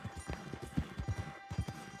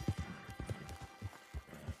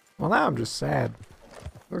 Well, now I'm just sad.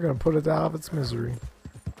 We're gonna put it out of its misery.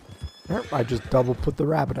 Yep, I just double put the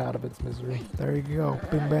rabbit out of its misery. There you go.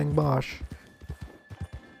 Bing bang bosh.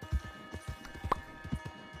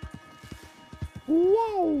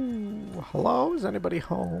 Whoa! Hello? Is anybody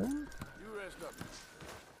home?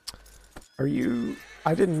 Are you...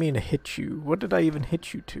 I didn't mean to hit you. What did I even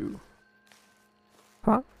hit you to?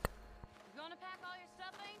 Huh? You gonna pack all your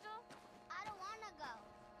stuff, Angel? I don't wanna go.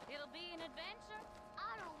 It'll be an adventure.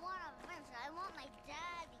 I don't want an adventure. I want my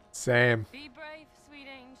daddy. Same. Be brave, sweet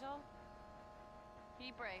Angel.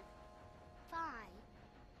 Be brave. Fine.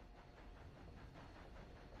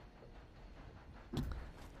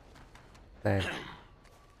 Same.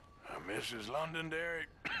 Mrs. Londonderry.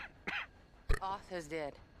 Arthur's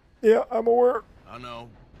dead. Yeah, I'm aware. I know.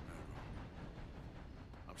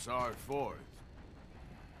 I'm sorry for it.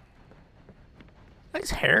 Nice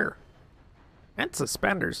hair. And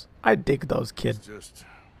suspenders. I dig those, kid. It's just...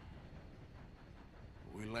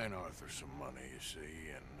 we lent Arthur some money, you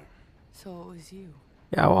see, and... So it was you.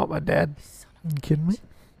 Yeah, I want my dad. You kidding me?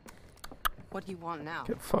 What do you want now?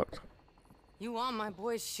 Get fucked. You want my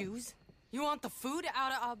boy's shoes? You want the food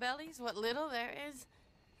out of our bellies? What little there is?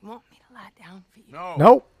 You want me to lie down for you? No.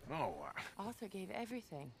 Nope. No. Arthur gave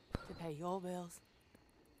everything to pay your bills.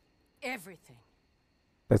 Everything.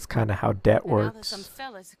 That's kind of how debt And now there's works. some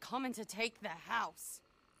fellas coming to take the house.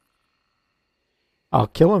 I'll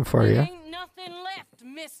kill him for There you. ain't nothing left,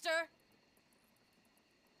 mister.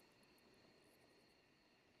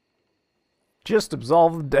 Just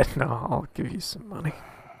absolve the debt. No, I'll give you some money.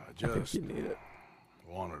 I I think just you need it.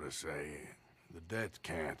 wanted to say the debt's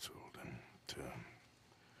canceled, and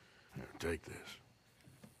here, take this.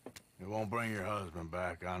 It won't bring your husband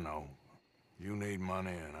back, I know. You need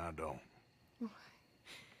money, and I don't.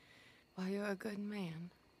 Well, you're a good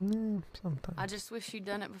man. Sometimes. I just wish you'd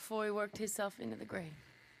done it before he worked himself into the grave.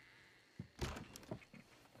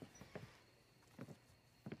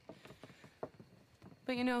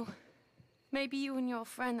 But you know, maybe you and your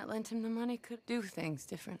friend that lent him the money could do things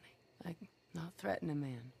differently. Like, not threaten a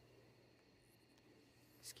man.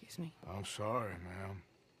 Excuse me. I'm sorry, ma'am.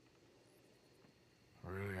 I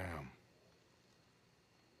really am.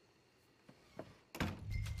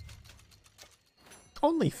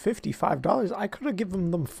 Only $55? I could have given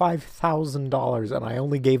them $5,000 and I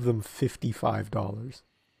only gave them $55.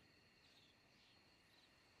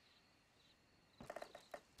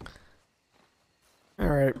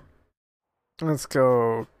 Alright. Let's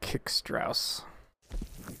go kick Strauss.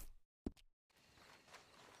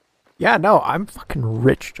 Yeah, no, I'm fucking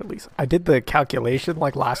rich, at least. I did the calculation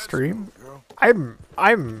like last stream.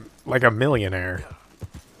 I'm like a millionaire.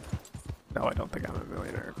 No, I don't think I'm a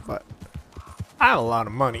millionaire, but I have a lot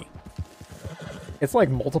of money. It's like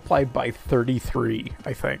multiplied by 33,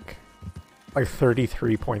 I think. Like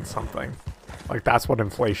 33 point something. Like that's what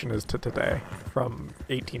inflation is to today from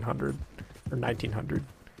 1800 or 1900.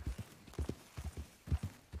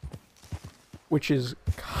 Which is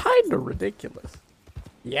kind of ridiculous.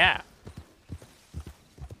 Yeah.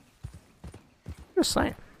 Just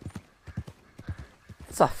saying.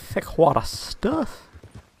 It's a thick wad of stuff.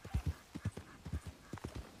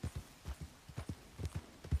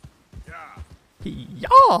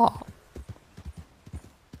 Yeah.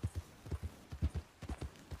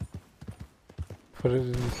 Put it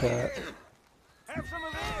into.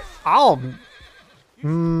 I'll.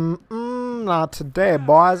 Not today,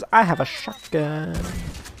 boys. I have a shotgun.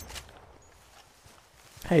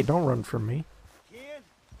 Hey, don't run from me.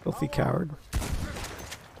 Filthy coward.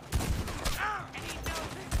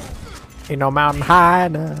 Ain't no mountain high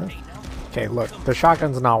enough. Okay, look. The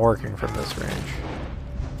shotgun's not working from this range.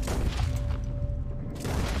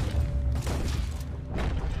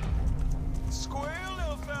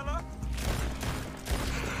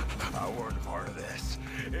 weren't a part of this.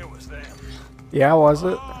 It was them. Yeah, was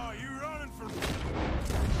it? Oh, you running from...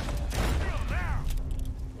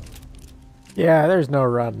 Yeah, there's no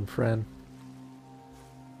run, friend.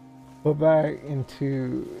 Go back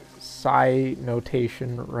into psi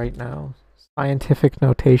notation right now. Scientific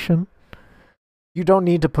notation. You don't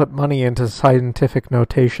need to put money into scientific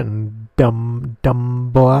notation, dumb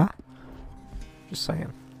boy. Just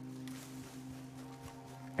saying.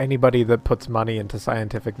 Anybody that puts money into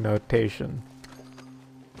scientific notation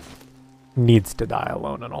needs to die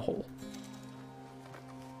alone in a hole.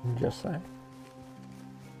 I'm just saying.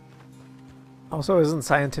 Also, isn't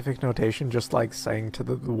scientific notation just like saying to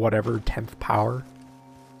the whatever 10th power?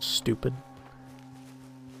 Stupid.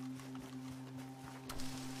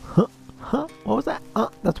 Huh? Huh? What was that?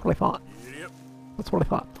 That's what I thought. Yep. That's what I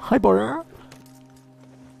thought. Hi, boy.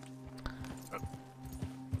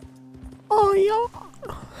 Oh, yeah.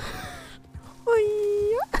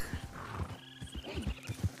 Oh, yeah.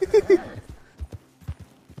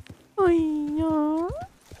 Oh, yeah.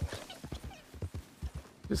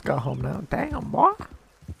 Just got home now. Damn, boy.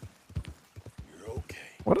 You're okay.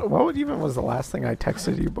 What even was the last thing I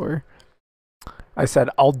texted you, boy? I said,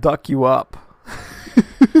 I'll duck you up.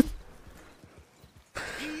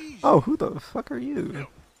 Oh, who the fuck are you? Is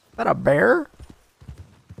that a bear?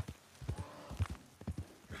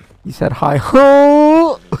 He said hi.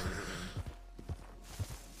 Ho!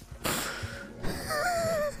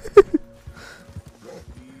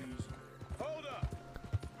 Hold up.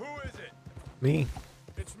 Who is it? Me.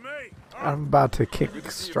 It's me. I'm about to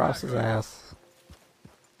kick Strauss's ass.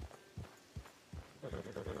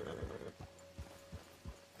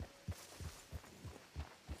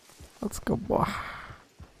 Let's go, boy.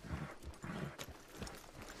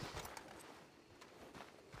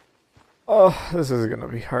 Oh, this is gonna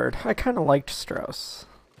be hard. I kind of liked Strauss.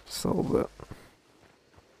 Just a little bit.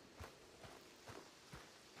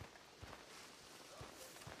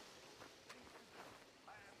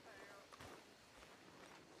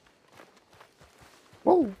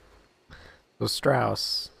 Whoa. So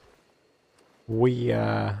Strauss, we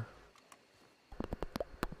have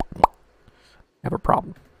a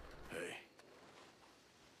problem.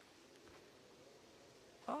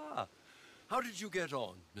 Ah, how did you get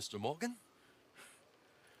on, Mr. Morgan?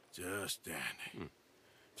 Just dandy.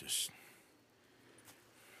 Just...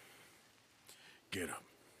 Get up.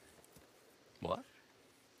 What?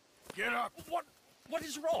 Get up! What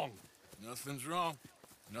is wrong? Nothing's wrong.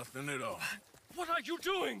 Nothing at all. What are you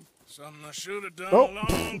doing? Something I should have done Oh. a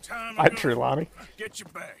long time Hi, ago. Trelawney. Get your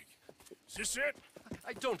bag. Is this it?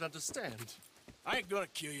 I don't understand. I ain't gonna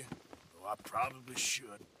kill you, though I probably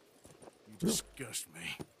should. You disgust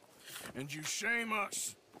me. And you shame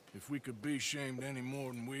us. If we could be shamed any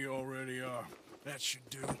more than we already are, that should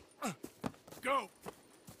do. Go!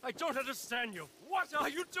 I don't understand you. What are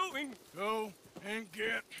you doing? Go and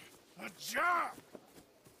get a job!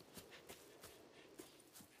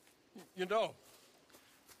 You know,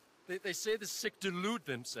 they say the sick delude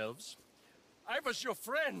themselves. I was your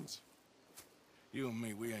friend. You and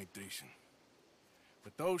me, we ain't decent.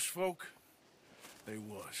 But those folk, they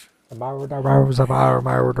was.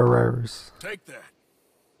 Take that.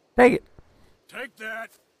 Take it. Take that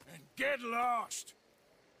and get lost.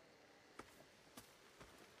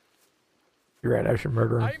 You're right, I should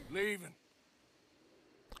murder him. I'm leaving.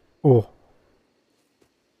 Oh.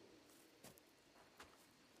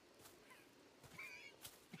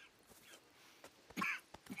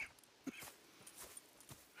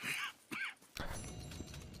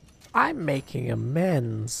 I'm making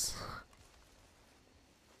amends.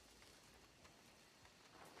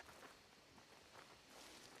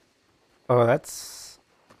 Oh, that's...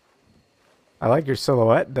 I like your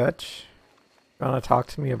silhouette, Dutch. Wanna talk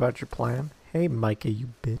to me about your plan? Hey, Micah,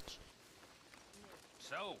 you bitch.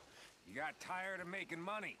 So, you got tired of making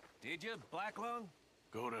money, did you, Black Lung?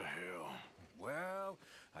 Go to hell. Well,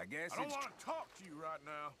 I guess I don't it's... want to talk to you right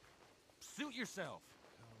now. Suit yourself.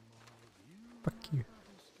 Fuck you.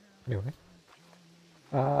 Anyway.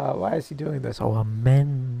 Why is he doing this? Oh,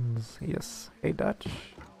 amends. Yes. Hey, Dutch.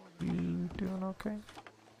 You doing okay?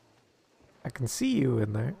 I can see you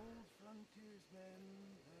in there.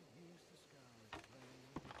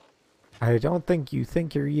 I don't think you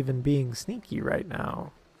think you're even being sneaky right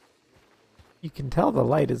now. You can tell the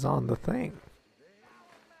light is on the thing.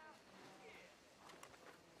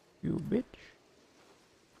 You bitch.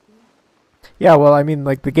 Yeah, well, I mean,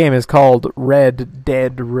 like, the game is called Red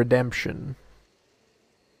Dead Redemption.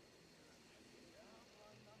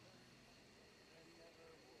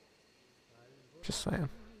 Just saying.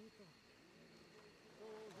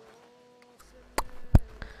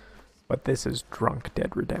 But this is Drunk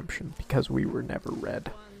Dead Redemption because we were never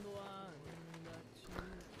red.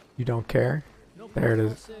 You don't care? There it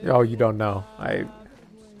is. Oh, you don't know.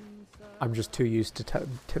 I'm just too used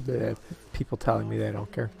to people telling me they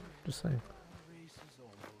don't care. Just saying.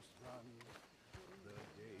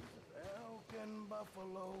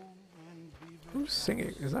 Who's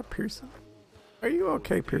singing? Is that Pearson? Are you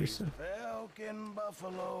okay, Pearson?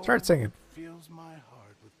 Start singing. Fills my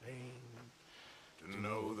heart with pain. To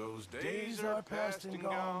know those days are past and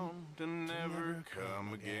gone, to never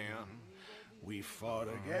come again. We fought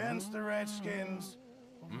against the Redskins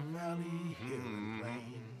on Valley Hill and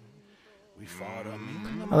Plain. We fought them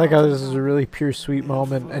in the I like how this is a really pure, sweet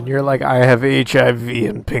moment, and you're like, I have HIV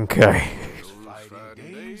and pink eye. Those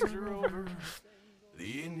fighting days are over.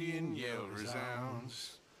 The Indian yell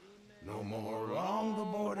resounds. No more along the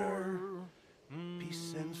border. Peace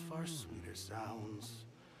sends far sweeter sounds.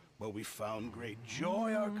 But we found great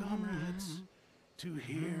joy, our comrades, to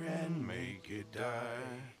hear and make it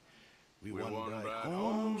die. We won bright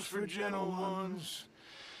homes for gentle ones,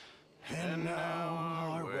 and now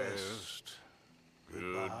our West,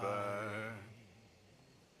 goodbye.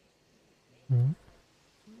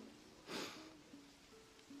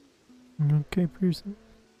 Okay, Pearson.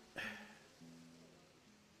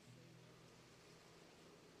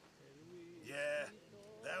 Yeah,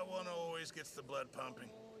 that one always gets the blood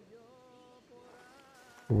pumping.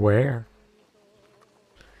 Where?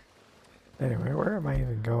 Anyway, where am I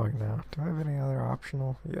even going now? Do I have any other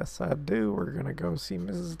optional? Yes, I do. We're gonna go see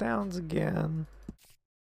Mrs. Downs again.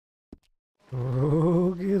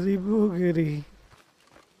 Oh, goody boogity.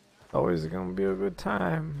 Always gonna be a good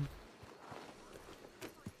time.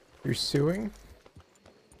 You're suing?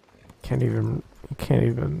 You can't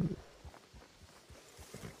even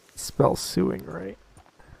spell suing right.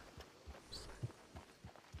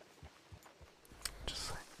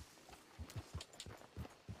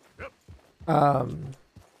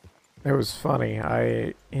 It was funny.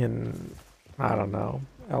 I don't know,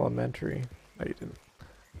 elementary. No, you didn't.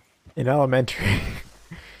 In elementary,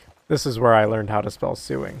 this is where I learned how to spell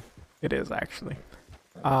suing. It is actually.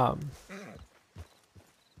 What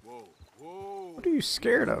are you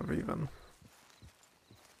scared of, even?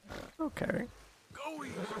 Okay.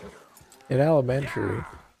 In elementary,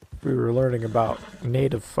 we were learning about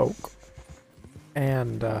native folk,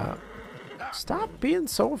 and stop being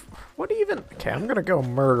so... What even... Okay, I'm gonna go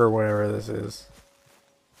murder whatever this is.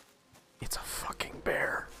 It's a fucking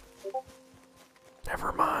bear.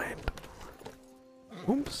 Never mind.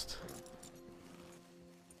 Oops.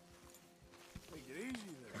 Take it easy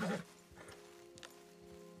there.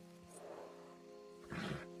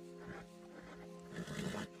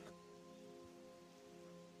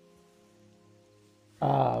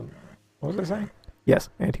 What was I saying? Yes,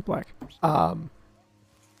 anti-black. Not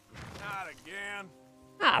again.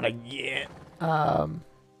 Not again.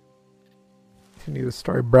 Continue the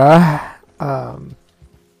story, bruh.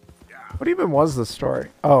 What even was the story?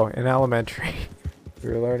 Oh, in elementary, we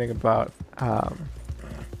were learning about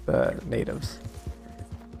the natives,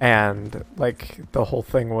 and like the whole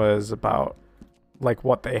thing was about like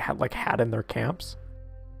what they had in their camps,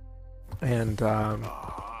 and I'm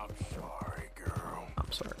sorry, girl.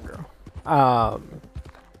 I'm sorry, girl.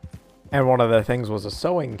 And one of the things was a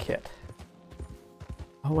sewing kit.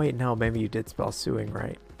 Oh wait, no, maybe you did spell suing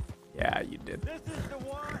right. Yeah, you did. This is the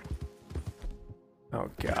one. Oh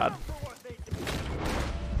god.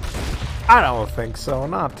 I don't think so.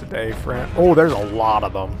 Not today, friend. Oh, there's a lot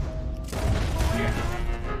of them.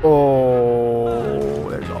 Oh,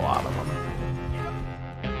 there's a lot of them.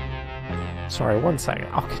 Sorry, one second.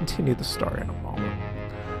 I'll continue the story in a moment.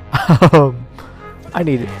 I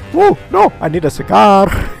need... Whoa, no! I need a cigar!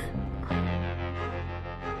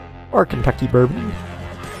 Or Kentucky bourbon.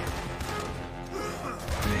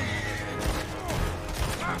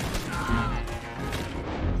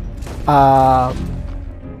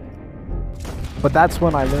 But that's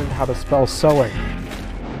when I learned how to spell sewing,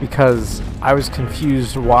 because I was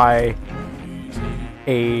confused why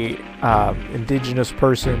a indigenous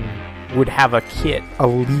person would have a kit, a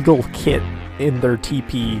legal kit in their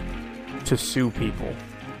teepee to sue people.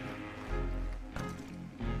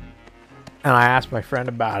 And I asked my friend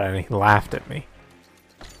about it, and he laughed at me.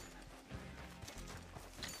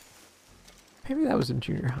 Maybe that was in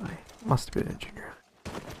junior high. Must have been in junior high.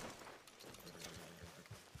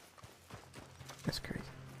 That's crazy.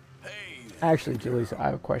 Actually, Julius, I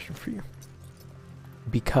have a question for you.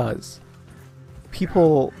 Because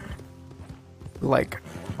people like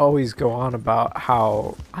always go on about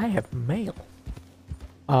how I have mail.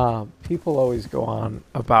 People always go on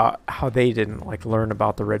about how they didn't like learn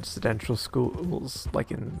about the residential schools like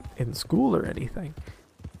in school or anything,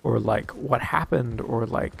 or like what happened, or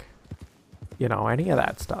like, you know, any of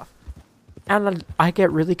that stuff. And I get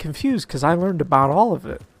really confused because I learned about all of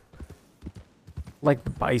it, like the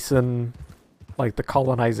bison, like the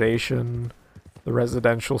colonization, the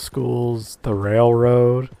residential schools, the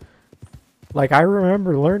railroad. Like, I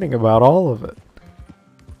remember learning about all of it.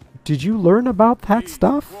 Did you learn about that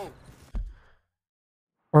stuff?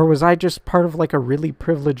 Or was I just part of like a really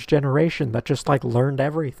privileged generation that just like learned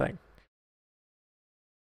everything?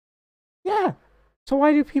 Yeah. So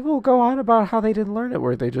why do people go on about how they didn't learn it?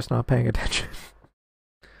 Were they just not paying attention?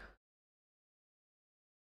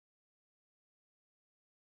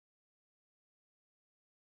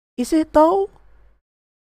 Is it though?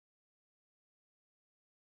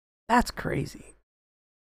 That's crazy.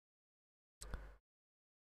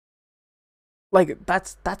 Like,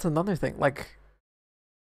 that's another thing. Like,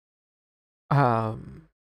 was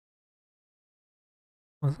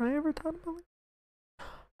I ever taught about it?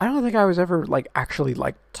 I don't think I was ever like actually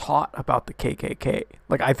like taught about the KKK.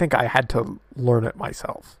 Like, I think I had to learn it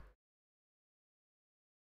myself.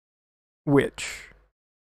 Which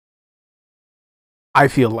I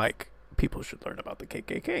feel like people should learn about the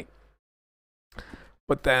KKK.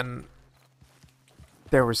 But then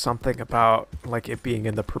there was something about like it being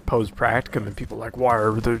in the proposed practicum, and people like, why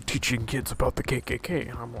are they teaching kids about the KKK?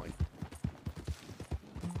 And I'm like,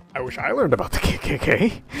 I wish I learned about the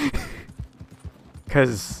KKK.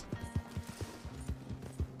 Because,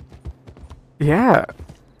 yeah.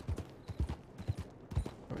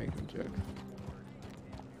 I'm making a joke.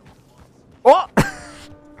 Oh!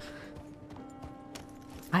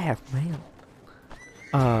 I have mail.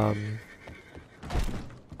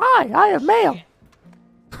 Hi, I have mail.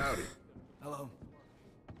 Howdy. Hello.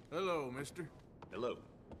 Hello, mister. Hello.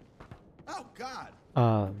 Oh, God.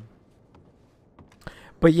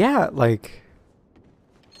 But yeah, like,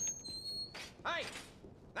 Hey,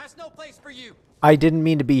 that's no place for you. I didn't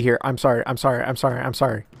mean to be here. I'm sorry. I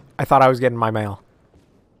thought I was getting my mail.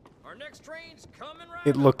 Our next train's coming right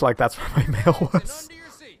It looked like that's where my mail was.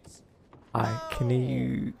 Can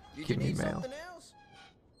you give me mail?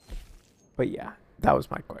 But yeah, that was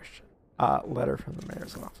my question. Letter from the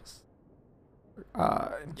mayor's office.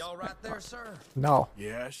 Y'all right there, sir? No.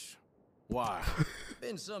 Yes. Why?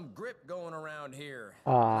 Been some grip going around here.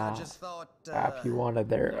 I just thought. You wanted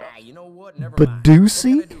their You know what? Never Badusi?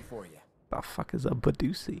 mind. What can I do for you? The fuck is a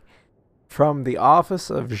Badusi? From the office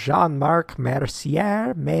of Jean-Marc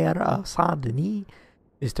Mercier, Mayor of Saint-Denis,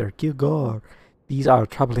 Mr. Kilgore. These are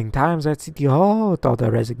troubling times at City Hall without the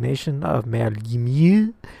resignation of Mayor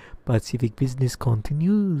Lemieux. But civic business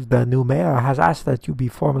continues. The new mayor has asked that you be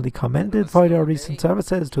formally commended for your recent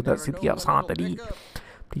services to the city of Saint-Denis.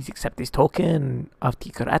 Please accept this token of the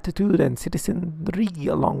gratitude and citizenry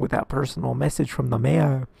along with a personal message from the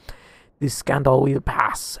mayor. This scandal will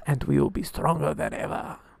pass and we will be stronger than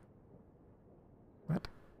ever. What?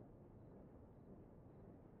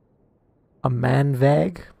 A man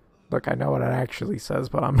vag? Look, I know what it actually says,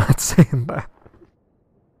 but I'm not saying that.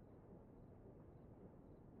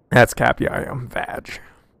 That's Cappy, I am vag.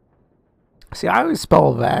 See, I always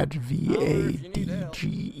spell vag V-A-D-G-E.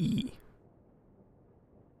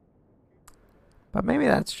 But maybe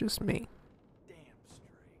that's just me.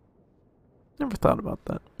 Never thought about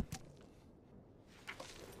that.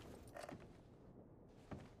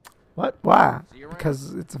 What? Why?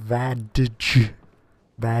 Because it's vadge.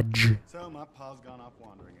 Vag. So my pa's gone off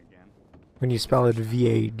wandering again. When you spell it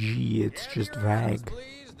V-A-G, it's just vag.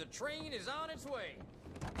 The train is on its way.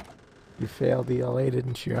 You failed ELA,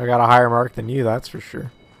 didn't you? I got a higher mark than you, that's for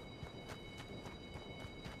sure.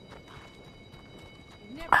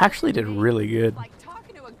 I actually did really good. Like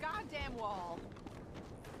talking to a goddamn wall.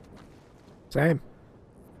 Same.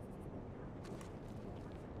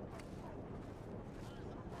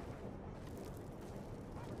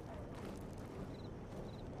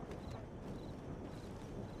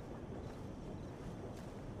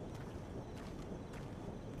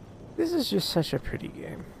 This is just such a pretty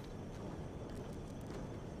game.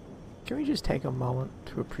 Can we just take a moment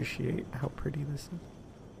to appreciate how pretty this is?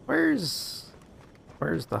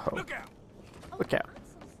 Where's the hoe? Look out! Look out.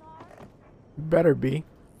 Better be.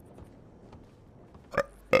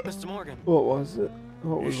 Mr. Morgan. What was it?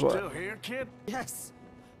 What was You what? still here, kid? Yes.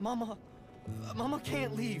 Mama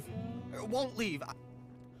can't leave. Won't leave.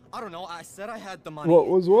 I don't know. I said I had the money. What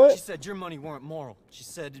was what? She said your money weren't moral. She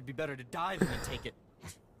said it'd be better to die than to take it.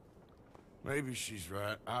 Maybe she's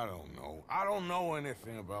right. I don't know. I don't know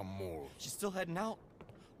anything about morals. She's still heading out.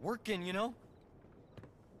 Working, you know?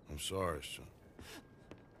 I'm sorry, son.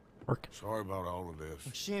 Sorry about all of this.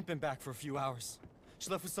 She ain't been back for a few hours. She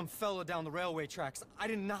left with some fella down the railway tracks. I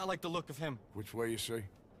did not like the look of him. Which way you say?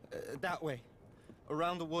 That way.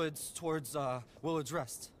 Around the woods towards Willard's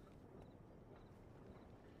Rest.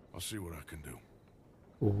 I'll see what I can do.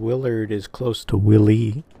 Willard is close to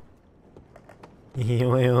Willie. Hey,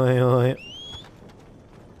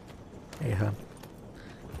 hun.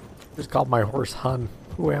 Just called my horse Hun.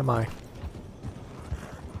 Who am I?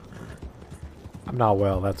 I'm not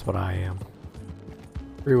well, that's what I am.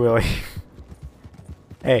 Free Willy.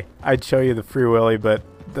 Hey, I'd show you the Free Willy, but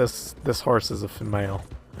this horse is a female.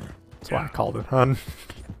 That's why I called it Hun.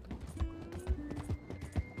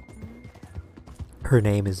 Her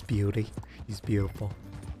name is Beauty. She's beautiful.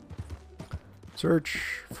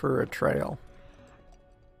 Search for a trail.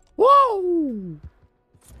 Whoa!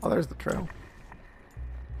 Oh, there's the trail.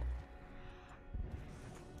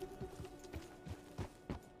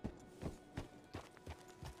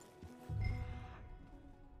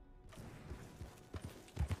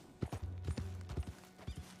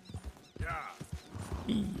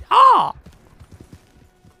 Ah!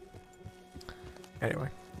 Anyway.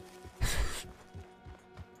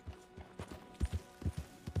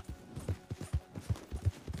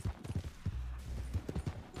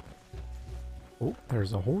 Oh,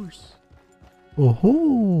 there's a horse. Oh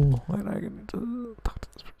ho! Why did I get to talk to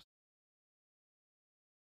this person?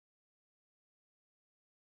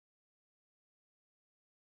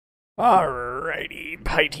 Alrighty,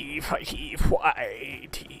 pitey, fighty,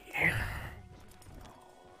 whitey.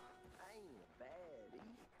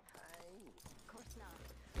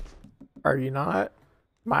 Are you not?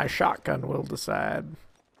 My shotgun will decide.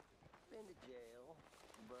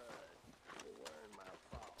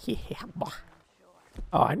 Yeah, boy.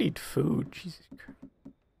 Oh, I need food. Jesus Christ.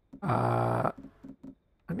 I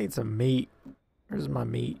need some meat. Where's my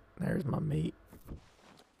meat? There's my meat.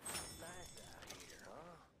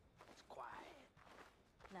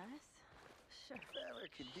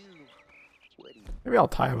 Maybe I'll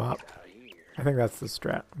tie him up. I think that's the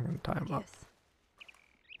strat. I'm gonna tie him up.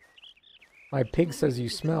 My pig says you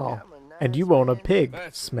smell, and you own a pig,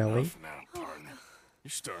 Smelly. Now, partner.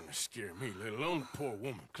 You're starting to scare me, let alone the poor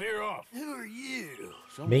woman. Clear off. Who are you?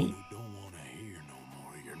 Someone Me. who don't want to hear no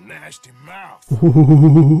more of your nasty mouth.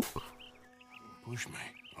 Push me.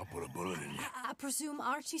 I'll put a bullet in you. I presume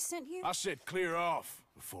Archie sent you? I said clear off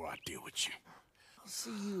before I deal with you. I'll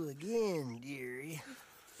see you again, dearie.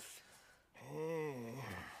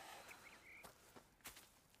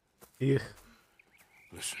 Yeah.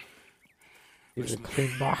 Listen. He's a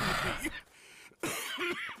clean boy.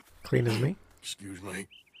 Clean as me? Excuse me.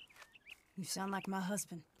 You sound like my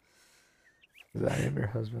husband. I am your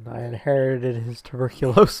husband. I inherited his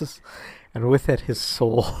tuberculosis, and with it his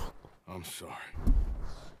soul. I'm sorry.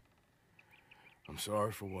 I'm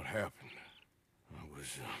sorry for what happened. I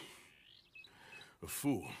was a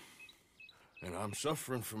fool. And I'm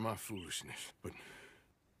suffering for my foolishness. But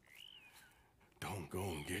don't go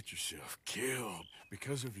and get yourself killed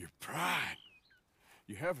because of your pride.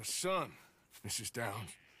 You have a son, Mrs. Downs.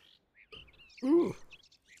 Ooh.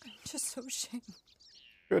 I'm just so ashamed.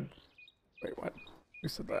 Good. Wait, what? Who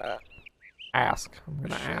said that? Ask. I'm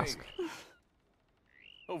gonna ask.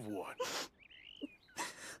 Of what?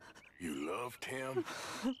 You loved him?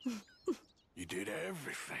 You did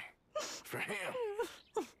everything for him.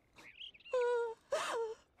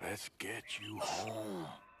 Let's get you home.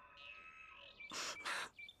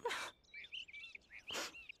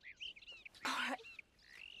 All right.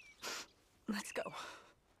 Let's go.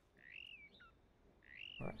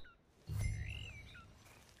 All right.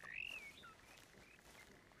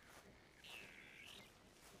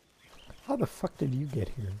 How the fuck did you get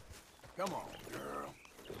here? Come on, girl.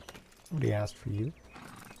 Somebody asked for you.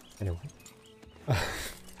 Anyway.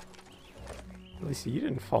 Lisa, you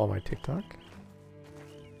didn't follow my TikTok.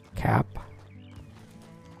 Cap.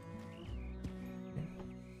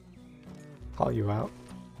 Call you out.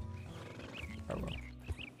 I will.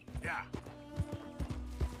 Yeah.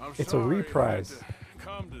 It's a reprise.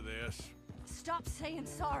 Come to this. Stop saying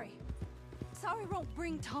sorry. Sorry won't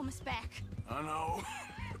bring Thomas back. I know.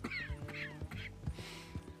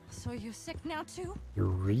 So you're sick now too? You're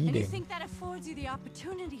reading. And you think that affords you the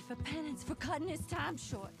opportunity for penance for cutting his time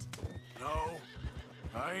short? No,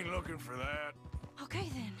 I ain't looking for that. Okay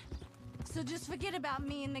then. So just forget about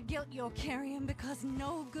me and the guilt you're carrying, because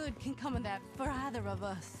no good can come of that for either of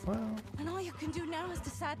us. Well. And all you can do now is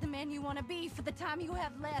decide the man you want to be for the time you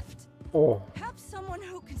have left. Oh. Help someone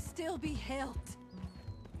who can still be helped.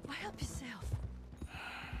 Or help yourself.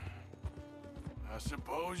 I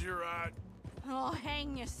suppose you're right. Oh,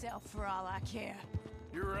 hang yourself for all I care.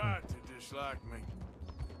 You're right to dislike me.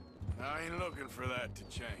 I ain't looking for that to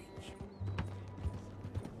change.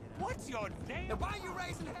 What's your name? Why are you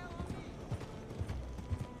raising hell on me?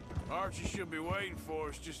 Archie should be waiting for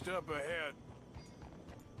us just up ahead.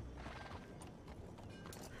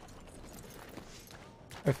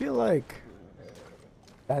 I feel like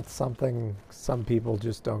that's something some people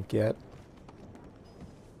just don't get.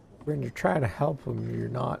 When you're trying to help them, you're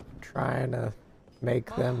not trying to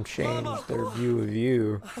make them change their view of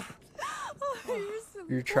you.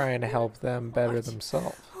 You're trying to help them better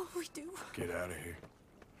themselves. Oh, we do. Get out of here.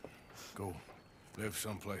 Go live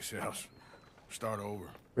someplace else. Start over.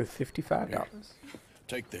 With $55. Here,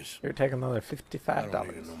 take this. You're taking another $55. I don't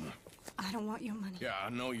need it no more. I don't want your money. Yeah, I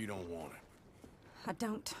know you don't want it. I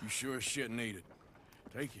don't. You sure as shit need it.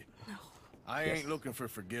 Take it. No. I ain't looking for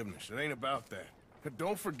forgiveness. It ain't about that. But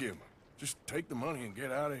don't forgive me. Just take the money and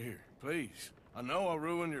get out of here. Please. I know I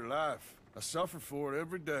ruined your life. I suffer for it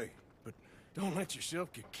every day. But don't let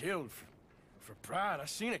yourself get killed for pride. I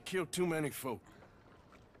seen it kill too many folk.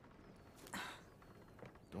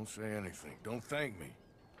 Don't say anything. Don't thank me.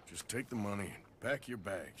 Just take the money and pack your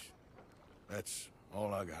bags. That's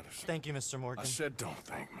all I gotta say. Thank you, Mr. Morgan. I said don't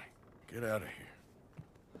thank me. Get out of here.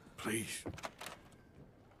 Please.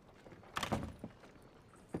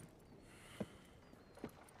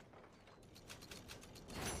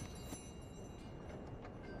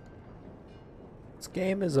 This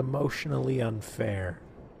game is emotionally unfair.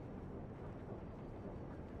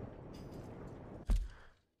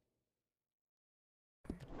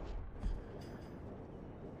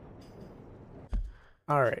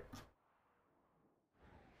 Alright.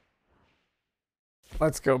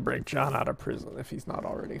 Let's go break John out of prison if he's not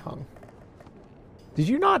already hung. Did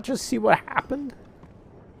you not just see what happened?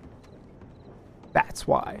 That's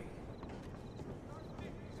why.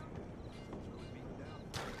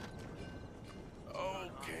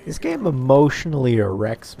 This game emotionally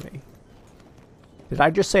erects me. Did I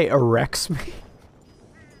just say erects me?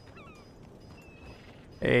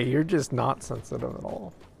 Hey, you're just not sensitive at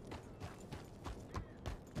all.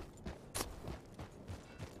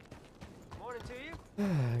 Morning to you.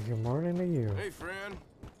 Good morning to you. Hey, friend.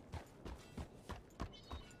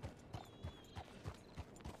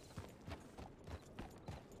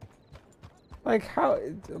 Like, how,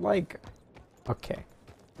 like, okay.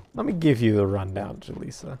 Let me give you the rundown,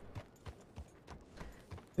 Jaleesa.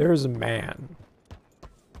 There's a man,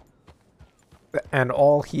 and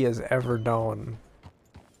all he has ever known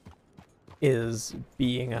is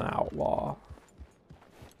being an outlaw,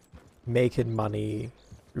 making money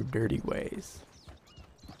through dirty ways,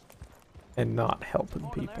 and not helping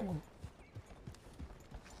people.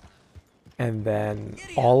 And then,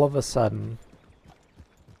 all of a sudden,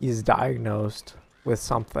 he's diagnosed with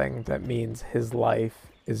something that means his life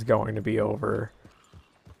is going to be over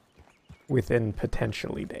within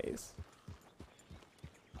potentially days.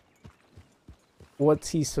 What's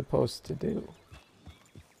he supposed to do?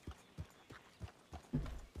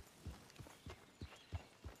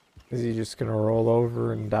 Is he just gonna roll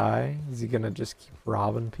over and die? Is he gonna just keep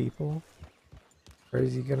robbing people? Or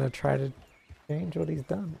is he gonna try to change what he's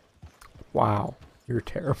done? Wow, you're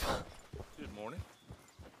terrible. Good morning.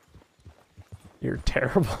 You're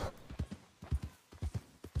terrible.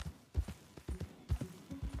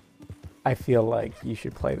 I feel like you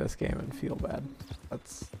should play this game and feel bad.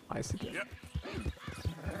 That's my suggestion.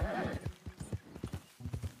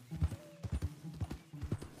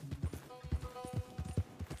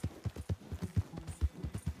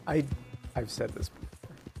 I've said this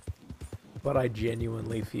before, but I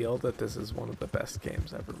genuinely feel that this is one of the best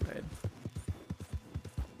games ever made.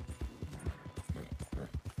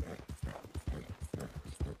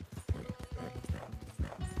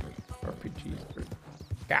 RPGs for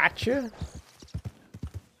gotcha.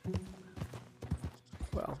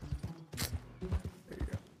 Well, there you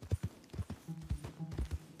go.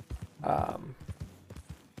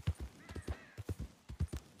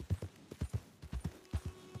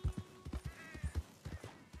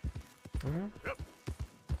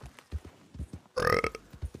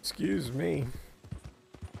 Excuse me.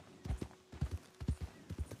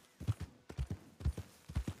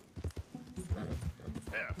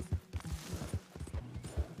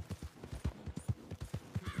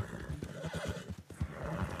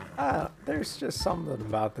 There's just something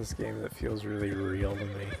about this game that feels really real to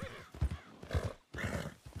me.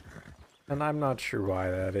 And I'm not sure why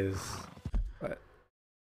that is, but...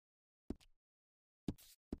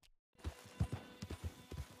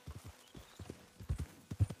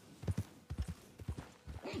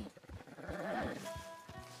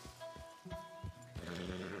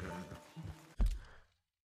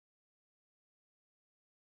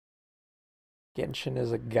 Genshin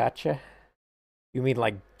is a gacha? You mean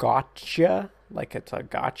like gotcha? Like it's a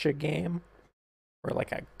gotcha game? Or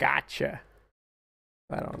like a gotcha?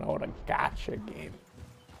 I don't know what a gotcha game.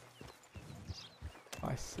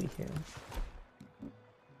 I see him.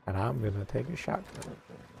 And I'm gonna take a shotgun.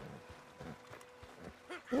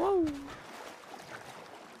 Whoa!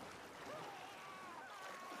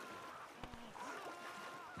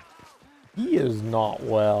 He is not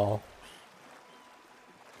well.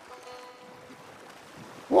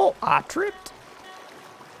 Whoa, I tripped.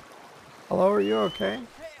 Hello, are you okay?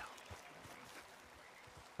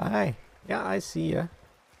 Hi. Yeah, I see ya.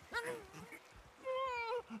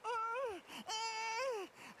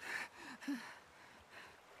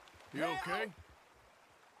 You okay?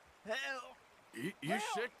 Help! You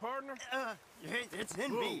sick, partner? It's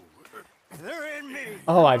in me. They're in me.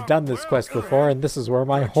 Oh, I've done this quest before, and this is where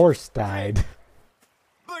my horse died.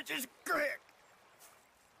 Butcher's Creek.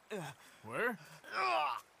 Where?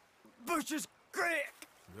 Butcher's Creek.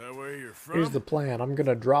 Is that where you're from? Here's the plan. I'm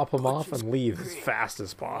gonna drop him off and leave as fast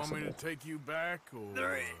as possible. Want me to take you back, or?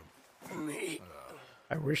 They're in me.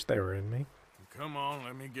 I wish they were in me. Come on,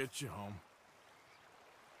 let me get you home.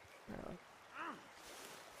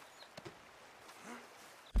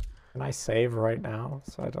 Can I save right now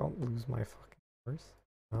so I don't lose my fucking horse?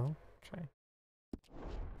 No? Okay.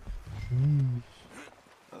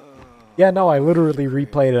 Yeah, no, I literally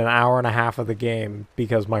replayed an hour and a half of the game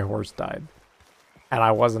because my horse died. And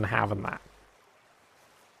I wasn't having that.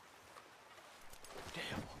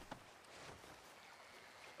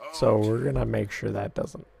 So we're gonna make sure that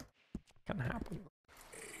doesn't happen.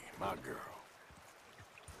 Hey, my girl.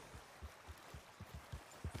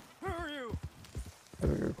 Who are you?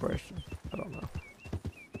 That's a good question. I don't know.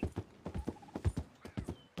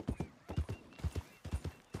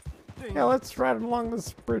 Yeah, let's ride along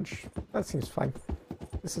this bridge. That seems fine.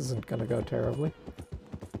 This isn't gonna go terribly.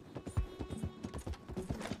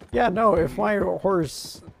 Yeah, no, if my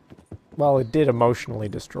horse... Well, it did emotionally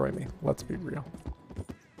destroy me. Let's be real.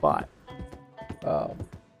 But...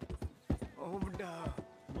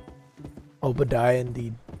 Obadiah,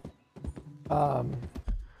 indeed.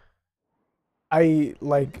 I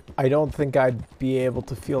don't think I'd be able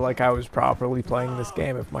to feel like I was properly playing this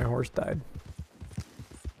game if my horse died.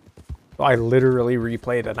 So I literally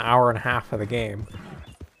replayed an hour and a half of the game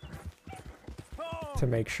to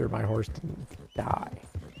make sure my horse didn't die.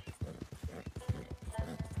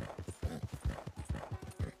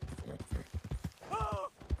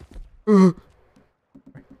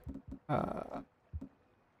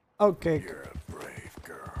 Okay. You're a brave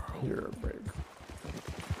girl. You're a brave girl.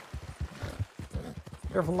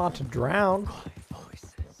 Careful not to drown.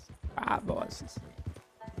 Ah, voices.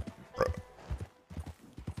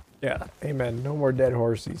 Yeah, amen. No more dead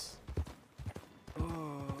horsies.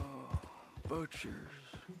 Butcher's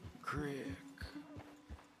Creek.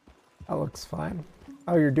 That looks fine.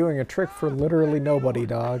 Oh, you're doing a trick for literally nobody,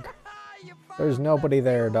 dog. There's nobody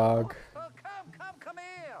there, dog. Come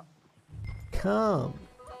here. Come.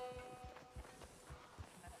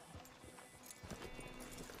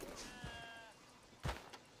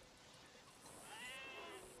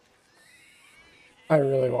 I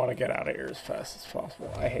really want to get out of here as fast as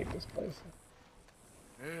possible. I hate this place.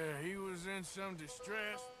 Yeah, he was in some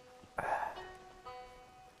distress.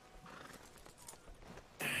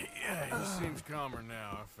 Yeah, he seems calmer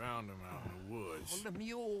now. I found him out in the woods. Well,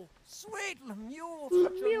 Lemuel, sweet Lemuel,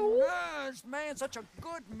 such a nice man, such a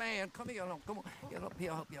good man. Come here, come on, get up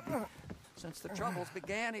here, help you. Since the troubles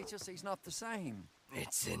began, he's not the same.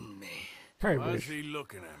 It's in me. Why is he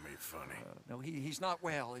looking at me funny? No, he's not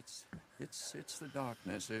well. It's the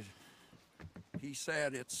darkness. He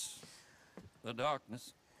said it's the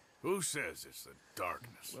darkness. Who says it's the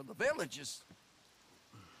darkness? Well, the villages.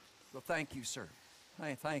 Well, thank you, sir.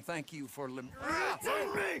 Thank you for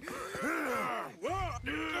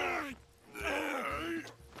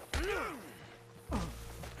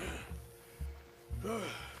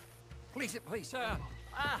Please,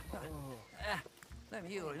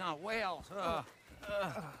 Lemuel, not well.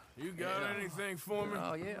 You got anything for me?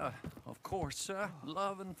 Oh, yeah, of course, sir.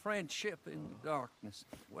 Love and friendship in the darkness.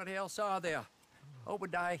 What else are there?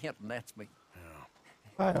 Obadiah Hinton, that's me.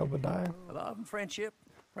 Hi, Obadiah. Love and friendship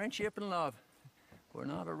and love. We're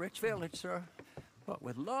not a rich village, sir, but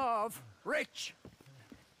with love, rich.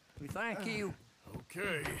 We thank you.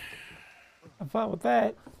 Okay. I'm fine with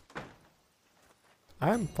that.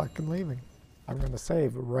 I'm fucking leaving. I'm gonna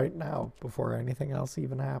save right now before anything else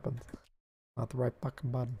even happens. Not the right fucking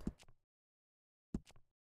button.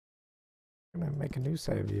 I'm gonna make a new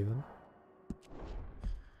save even.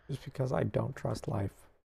 Just because I don't trust life.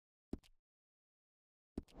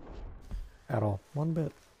 At all. One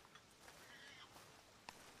bit.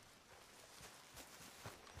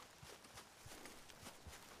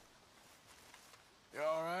 You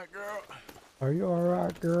alright, girl? Are you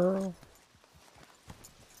alright, girl?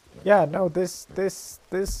 Yeah, no, this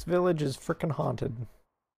village is freaking haunted.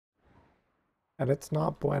 And it's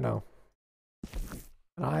not bueno.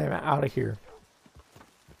 And I am out of here.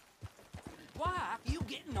 Why are you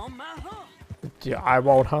getting on my hump? Yeah, I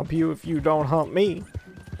won't hump you if you don't hump me.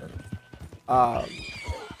 Oh,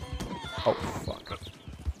 fuck.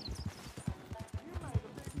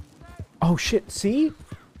 Oh, shit, see?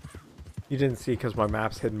 You didn't see because my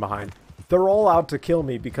map's hidden behind. They're all out to kill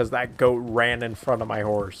me because that goat ran in front of my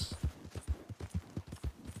horse.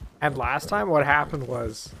 And last time what happened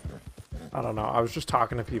was, I don't know, I was just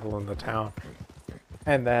talking to people in the town.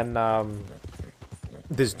 And then,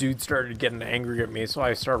 this dude started getting angry at me, so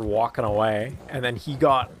I started walking away. And then he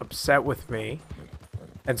got upset with me.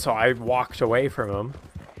 And so I walked away from him.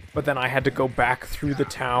 But then I had to go back through the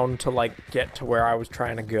town to, like, get to where I was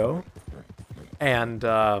trying to go. And,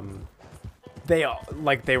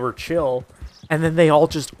 they were chill. And then they all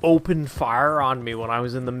just opened fire on me when I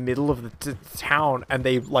was in the middle of the town. And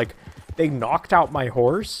they knocked out my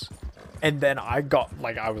horse. And then I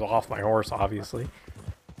was off my horse, obviously.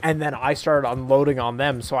 And then I started unloading on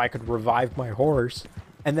them so I could revive my horse.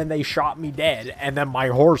 And then they shot me dead. And then my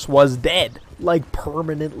horse was dead. Like,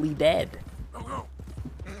 permanently dead.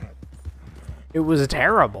 It was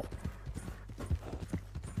terrible.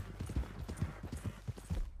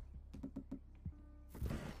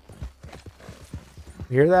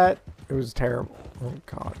 You hear that? It was terrible. Oh,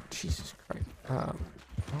 God. Jesus Christ. Oh.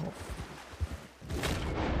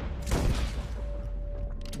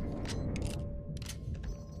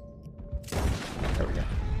 There we go.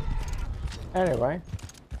 Anyway.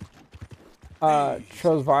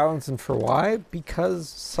 Chose violence, and for why? Because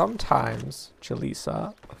sometimes,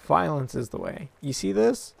 Chalisa, violence is the way. You see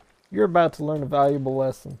this? You're about to learn a valuable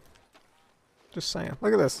lesson. Just saying.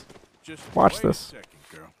 Look at this. Watch this. Second,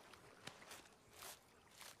 girl.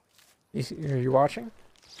 Are you watching?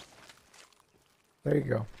 There you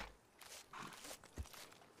go.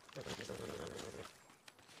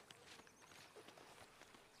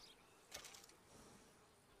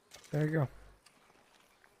 There you go.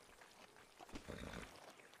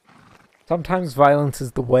 Sometimes violence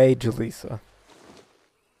is the way, Jaleesa.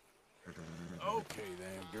 Okay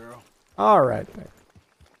then, girl. Alright then.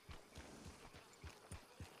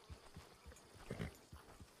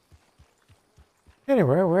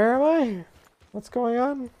 Anyway, where am I? What's going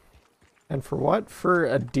on? And for what? For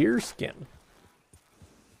a deer skin.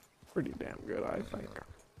 Pretty damn good, I think.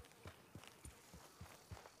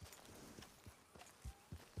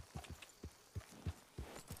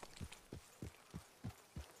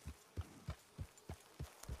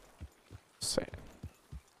 Say it.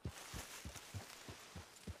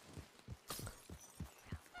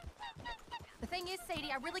 The thing is,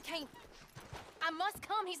 Sadie, I really can't. I must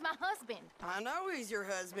come. He's my husband. I know he's your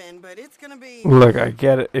husband, but it's gonna be. Look, I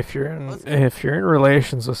get it. If you're in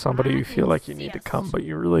relations with somebody, you feel like you need to come, but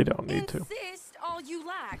you really don't need to. Insist all you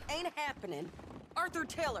like. Ain't happening. Arthur,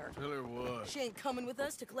 tell her. Tell her what? She ain't coming with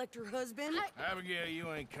us to collect her husband. Abigail,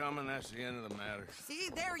 you ain't coming. That's the end of the matter. See,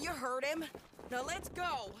 there you heard him. Now let's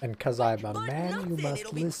go. And cause I'm a man, you must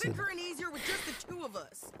It'll listen. be quicker and easier with just the two of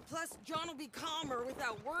us. Plus, John will be calmer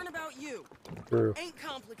without worrying about you. True. Ain't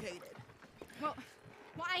complicated. Well,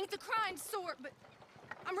 I ain't the kind sort, but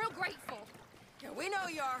I'm real grateful. Yeah, we know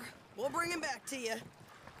you are. We'll bring him back to you.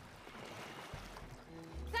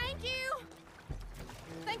 Thank you.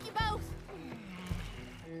 Thank you both.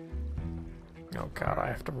 Oh God, I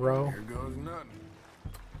have to row. Here goes nothing.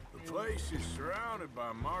 The place is surrounded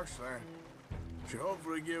by marshland. Should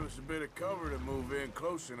hopefully give us a bit of cover to move in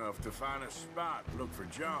close enough to find a spot and look for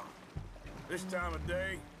John. This time of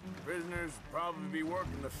day, prisoners will probably be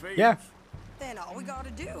working the fields. Yeah. Then all we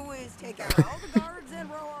gotta do is take out all the guards and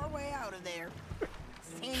row our way out of there.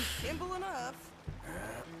 Seems simple enough.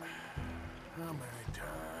 How many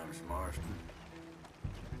times, Marston?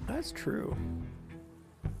 That's true.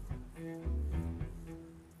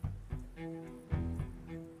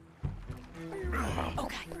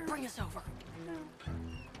 Okay, bring us over.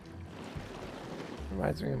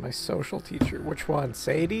 Reminds me of my social teacher. Which one,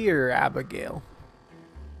 Sadie or Abigail?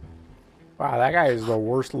 Wow, that guy is the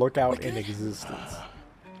worst lookout in existence.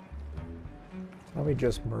 Let me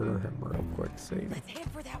just murder him real quick, Sadie. Let's head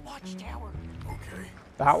for that watchtower. Okay.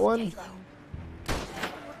 That one?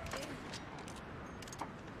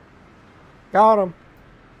 Got him.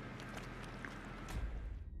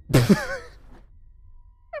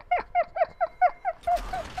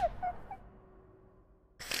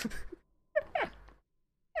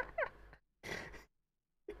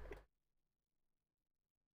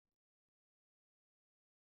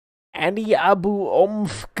 Annie Abu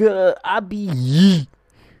Omfke Abi.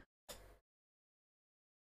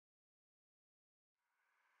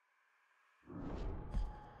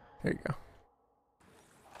 There you go.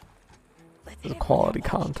 This is quality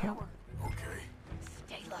content.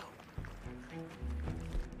 Stay low.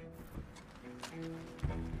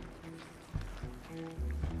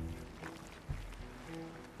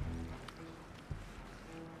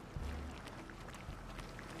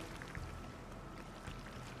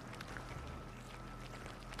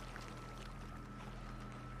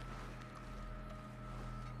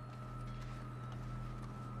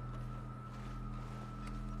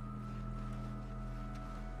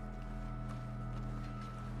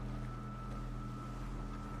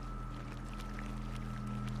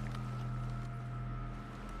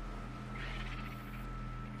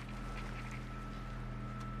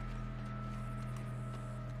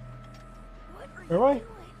 Really?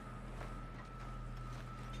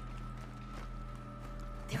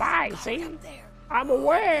 Bye, see? I'm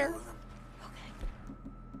aware.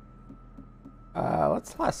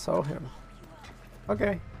 Let's lasso him.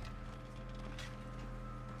 Okay.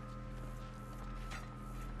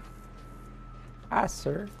 Hi,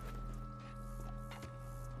 sir.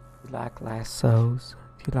 You like lassos?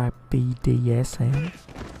 Do you like BDSM?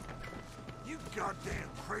 You goddamn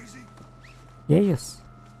crazy? Yes,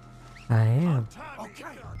 I am. Okay.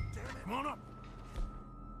 Come on up.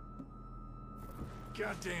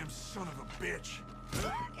 Goddamn son of a bitch.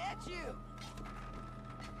 Back at you.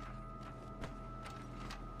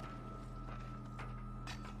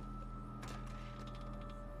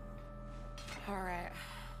 All right.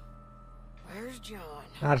 Where's John?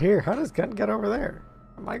 Not here. How does gun get over there?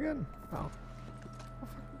 My gun? Oh. What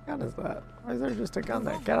fucking gun is that? Why is there just a gun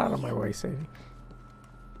there? Get out of my way, Sadie.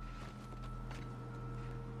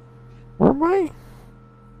 Where am I?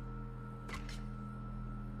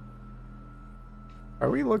 Are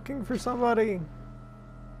we looking for somebody?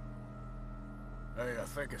 Hey, I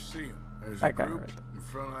think I see him. There's a That guy group right in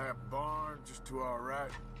front of that barn, just to our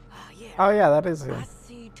right. Oh yeah, that is him. I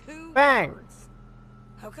see two Bang! birds.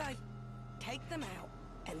 Okay, take them out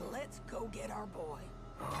and let's go get our boy.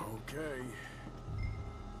 Okay.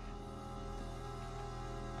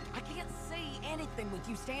 I can't see anything with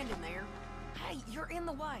you standing there. Hey, you're in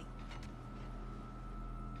the way.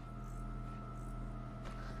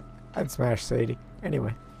 I'd smash Sadie.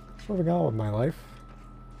 Anyway, moving on with my life.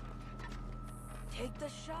 Take the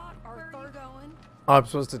shot, Arthur. Going. Oh, I'm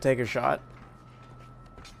supposed to take a shot.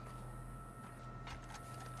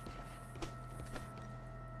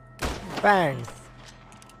 Bang!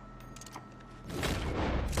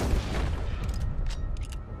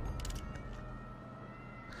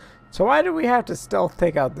 So why did we have to stealth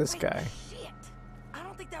take out this guy? Shit! I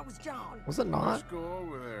don't think that was John. Was it not? Let's go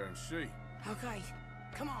over there and see. Okay,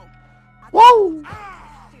 come on. Whoa!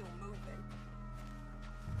 Still moving.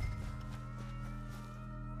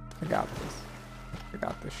 I got this. I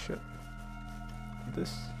got this shit.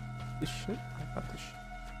 This shit? I got this shit.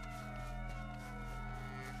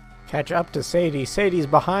 Catch up to Sadie. Sadie's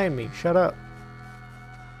behind me. Shut up.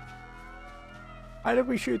 Why did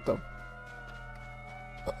we shoot them?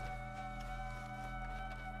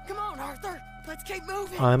 Come on, Arthur. Let's keep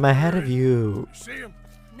moving. I'm ahead of you. See him?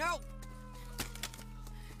 No.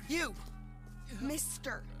 You,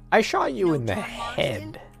 Mister. I shot you in the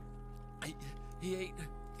head. He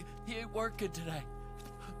ain't working today.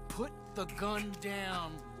 Put the gun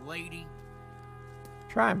down, lady.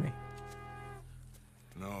 Try me.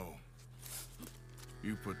 No.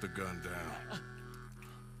 You put the gun down.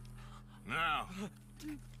 Now.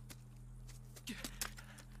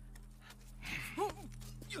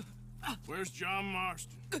 Where's John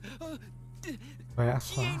Marston? He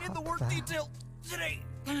ain't in the work detail today.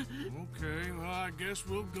 Okay, well, I guess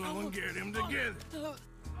we'll go and get him together.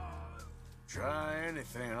 Try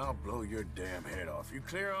anything, I'll blow your damn head off. You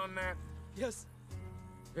clear on that? Yes.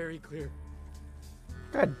 Very clear.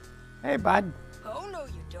 Good. Hey, bud. Oh no,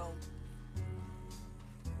 you don't.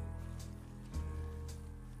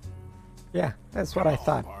 Yeah, that's what I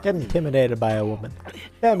thought. Get intimidated by a woman.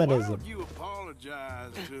 Feminism. Why don't you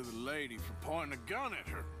apologize to the lady for pointing a gun at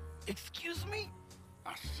her? Excuse me?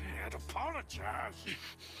 I said apologize.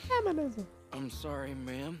 Feminism. I'm sorry,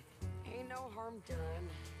 ma'am. Ain't no harm done.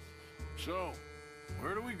 So,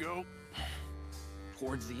 where do we go?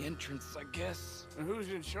 Towards the entrance, I guess. And who's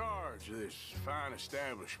in charge of this fine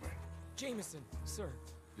establishment? Jameson, sir.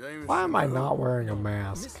 Jameson. Why am I not wearing a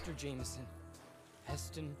mask? Mr. Jameson.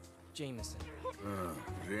 Heston Jameson.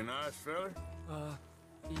 Is he a nice fella?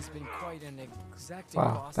 He's been quite an exacting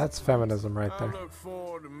Wow, boss. that's feminism right I there. look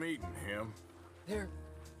forward to meeting him. They're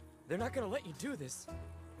not gonna let you do this.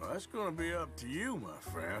 Well, that's gonna be up to you, my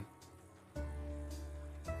friend.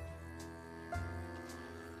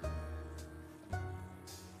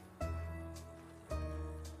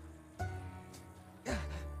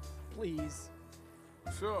 Please.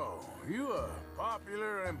 So, you a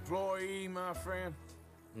popular employee, my friend?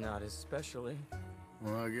 Not especially.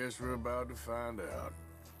 Well, I guess we're about to find out.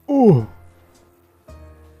 Ooh.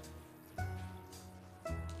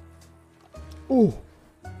 Ooh.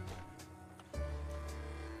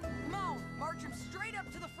 Come on, march him straight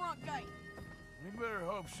up to the front gate. We better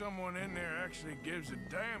hope someone in there actually gives a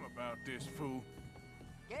damn about this fool.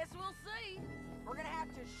 Guess we'll see. We're gonna have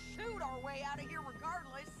to shoot our way out of here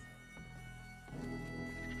regardless.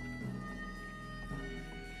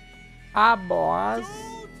 Hi, boys.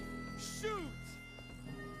 Shoot!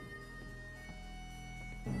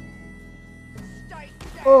 Stay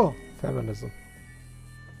down. Oh, feminism.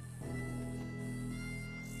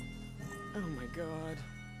 Oh my god.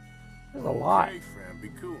 There's a lot. Hey, friend, be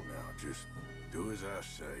cool now. Just do as I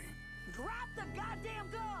say. Drop the goddamn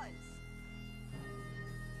guns!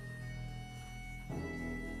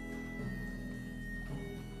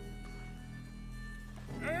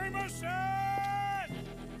 Jameson!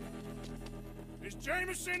 Is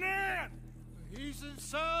Jameson in? He's in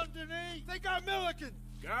Saint Denis. They got Milliken.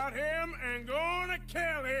 Got him and gonna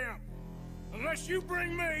kill him. Unless you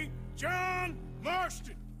bring me John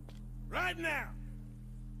Marston. Right now.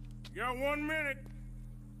 You got 1 minute.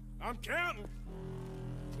 I'm counting.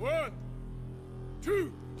 1,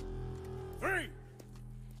 2, 3.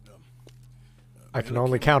 I can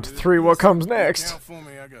only count to 3. What comes next? Count for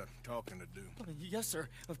me. I got talking to do. Yes, sir.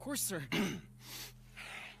 Of course, sir.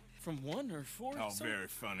 From 1 or 4? Oh, sir? very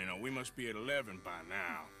funny. No, we must be at 11 by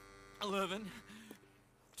now. 11,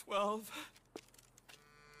 12,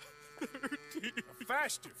 13,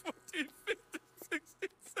 faster. 14, 15, 16,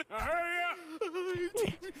 17. Now hurry up!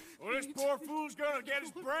 Well, this poor fool's gonna get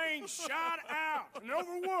his brains shot out. And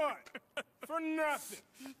over what? For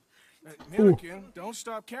nothing. Milliken, don't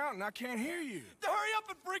stop counting. I can't hear you. Hurry up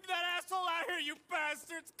and bring that asshole out here, you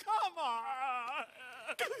bastards! Come on!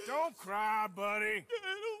 Don't cry, buddy.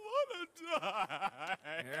 I don't want to die.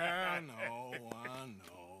 Yeah, I know.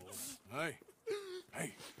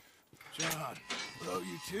 Hey, John, love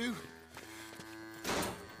you too.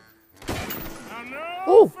 Now,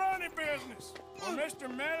 no funny business. Well, Mr.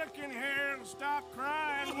 Milliken here will stop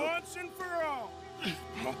crying once and for all.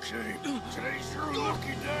 Okay, today's your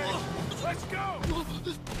lucky day. Let's go.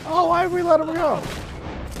 Oh, why did we let him go?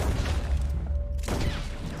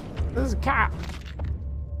 This is a cop.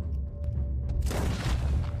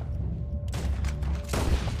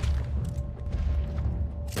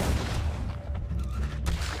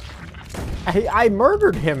 I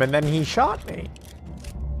murdered him and then he shot me.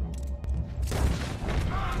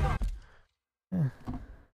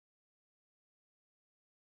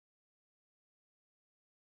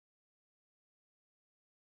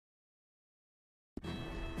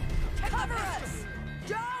 Cover us!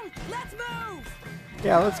 Joan, let's move!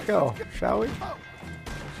 Yeah, let's go, shall we?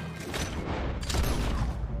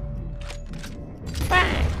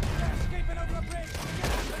 Bang!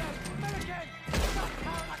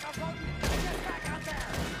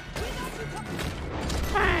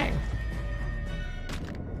 Bang!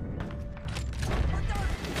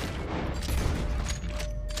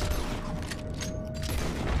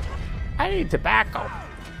 I need tobacco.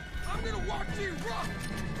 I'm gonna watch you rock.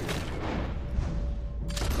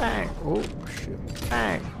 Bang! Oh shit!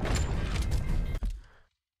 Bang!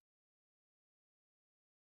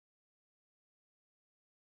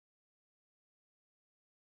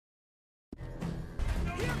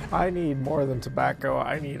 I need more than tobacco.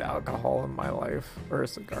 I need alcohol in my life. Or a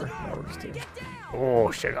cigar. No, just kidding.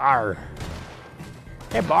 Oh, cigar.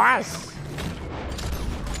 Hey, boss.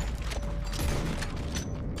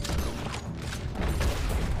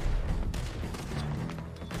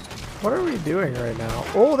 What are we doing right now?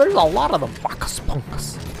 Oh, there's a lot of them. Bacchus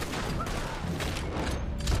punkus.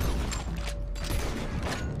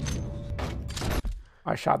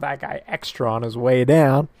 I shot that guy extra on his way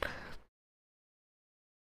down.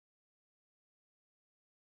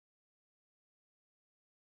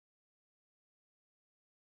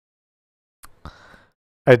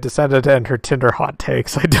 I decided to enter Tinder hot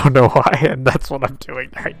takes. I don't know why, and that's what I'm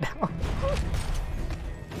doing right now.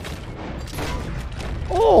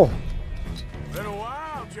 Oh! Been a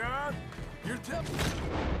while, John. You're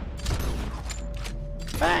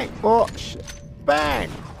Bang! Oh, shit. Bang!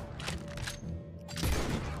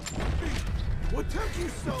 What took you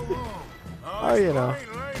so long? Oh, you know.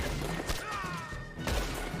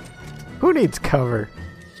 Who needs cover?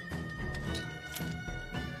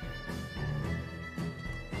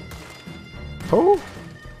 Who?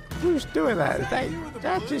 Who's doing that? Is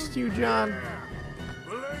that just you, John?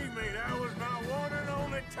 Believe me, that was my one and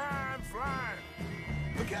only time flying.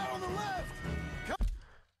 Look out on the left!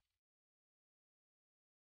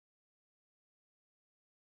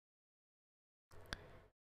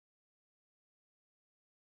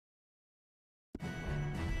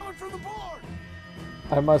 On for the board!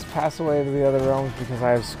 I must pass away to the other realms because I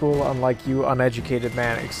have school, unlike you, uneducated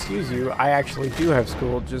man. Excuse you, I actually do have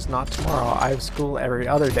school, just not tomorrow. I have school every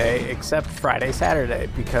other day except Friday, Saturday,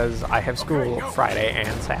 because I have school Friday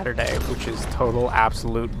and Saturday, which is total,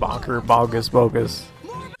 absolute bonker, bogus.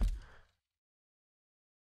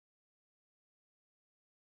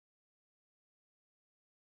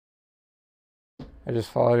 I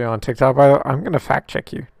just followed you on TikTok, by the way. I'm gonna fact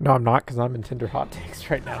check you. No, I'm not, because I'm in Tinder hot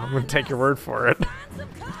takes right now. I'm gonna take your word for it.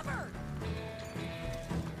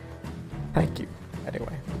 Thank you.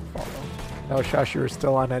 Anyway, follow. No, Shush, you're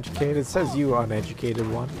still uneducated. It says you, uneducated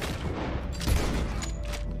one.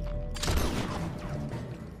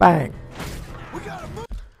 Bang!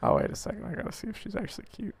 Oh, wait a second. I gotta see if she's actually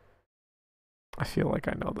cute. I feel like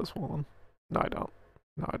I know this woman. No, I don't.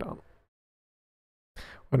 No, I don't.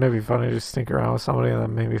 Wouldn't it be funny to just sneak around with somebody and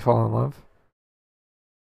then maybe fall in love?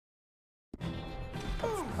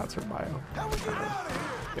 That's her bio.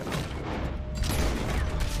 You know.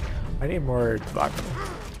 I need more vodka.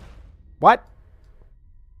 What?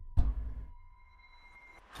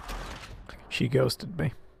 She ghosted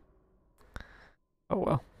me. Oh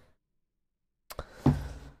well.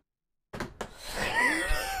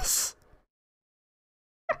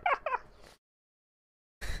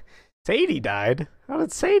 Sadie died? How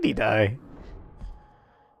did Sadie die?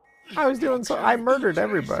 I was doing so. I murdered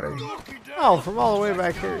everybody. Oh, from all the way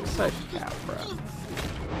back here. You're such a cat, bro.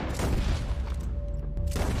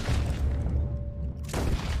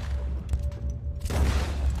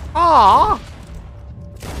 Aww!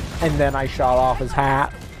 And then I shot off his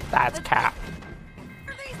hat. That's cap.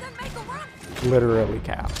 Literally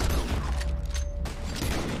cap.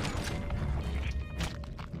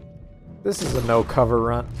 This is a no cover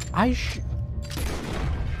run. This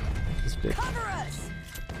big.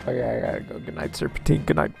 Okay, I gotta go. Good night, Serpentine.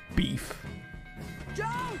 Good night, Beef. Joe,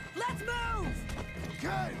 let's move!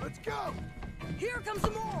 Okay, let's go! Here comes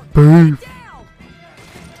some more! Beef!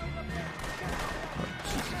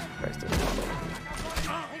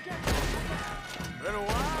 Been a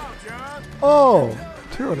while, John. Oh!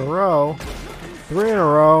 2 in a row. 3 in a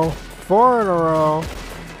row. 4 in a row.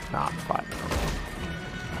 Not 5 in a row.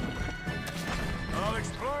 I'll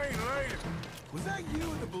explain later. Was that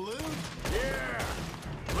you in the balloon? Yeah.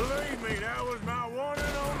 Believe me, that was my one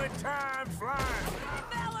and only time flying.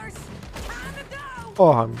 Fellers, time to go!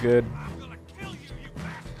 Oh, I'm good.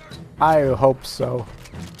 I hope so.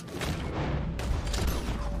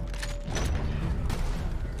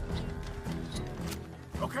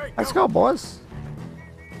 Okay, Let's go, boys.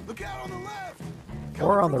 Look out on the left.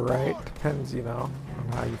 Or on the right. Depends, you know, on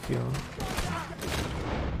how you feeling.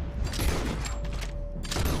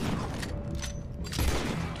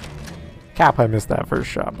 Cap, I missed that first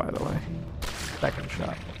shot, by the way. Second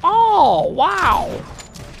shot. Oh, wow!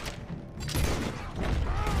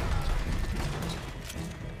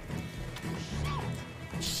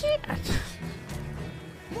 Shit!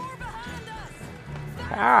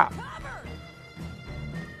 Cap!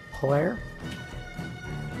 Claire?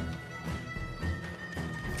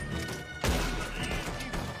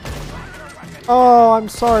 Oh, I'm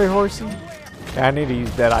sorry, horsey. Yeah, I need to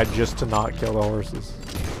use Deadeye just to not kill the horses.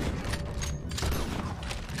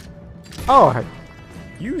 Oh,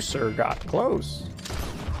 you, sir, got close.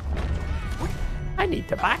 I need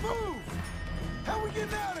tobacco. How we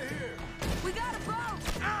getting out of here? We got a boat!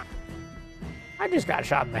 I just got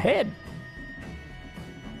shot in the head.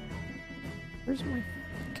 Where's my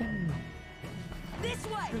fucking... This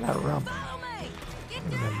way! Where's that rump? Follow me! Get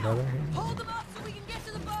There's down! another here. Hold them up so we can get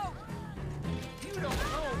to the boat! You don't know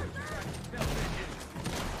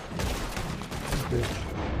Bitch.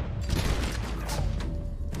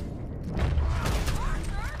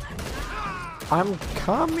 I'm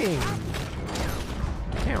coming.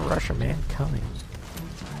 Can't rush a man coming.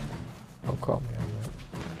 Don't call me on that.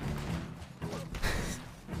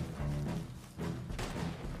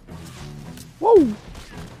 Whoa!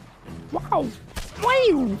 Wow!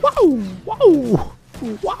 Wow! Wow!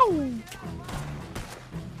 Wow!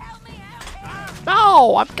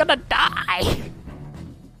 No! I'm gonna die!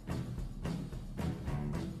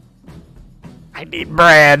 I need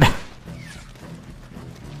bread!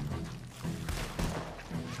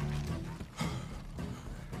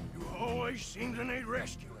 You always seem to need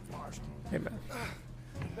rescuing, Marston. Hey, man.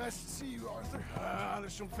 Nice to see you, Arthur. The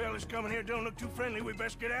There's some fellas coming here. Don't look too friendly. We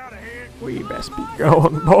best get out of here. We best be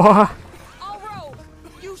going, boy. I'll row.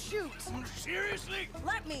 You shoot. Seriously?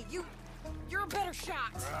 Let me. You're a better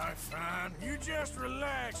shot. Right, fine. You just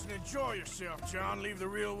relax and enjoy yourself, John. Leave the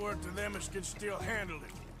real work to them as can still handle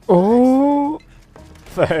it. Oh,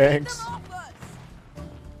 thanks.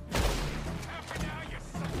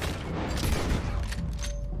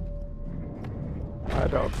 I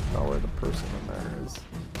don't know where the person in there is.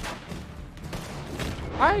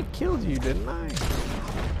 I killed you, didn't I?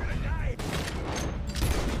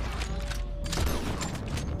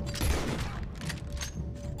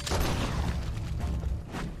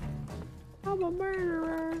 I'm a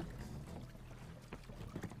murderer.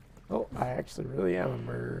 Oh, I actually really am a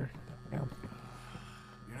murderer. Yeah.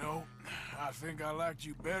 You know, I think I liked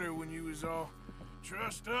you better when you was all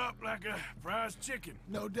trussed up like a prize chicken.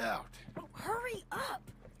 No doubt. Oh, hurry up.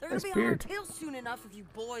 They're That's gonna be on our weird. tails soon enough if you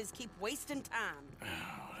boys keep wasting time.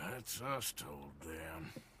 Oh, that's us told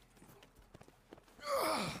them.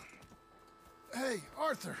 Hey,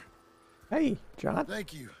 Arthur. Hey, John.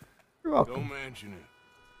 Thank you. You're welcome. Don't mention it.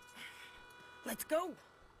 Let's go.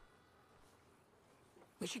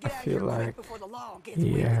 We should get I out of here feel quick like, before the law gets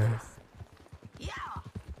wind of yeah. this. Yeah.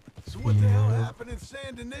 So what the hell happened in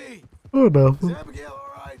Saint Denis? Oh, Is nothing. Abigail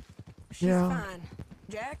all right? She's Yeah. fine.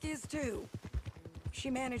 Jack is too. She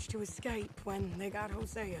managed to escape when they got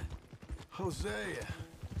Hosea. Hosea.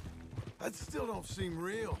 That still don't seem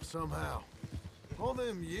real somehow. All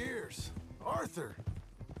them years. Arthur.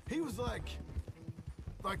 He was like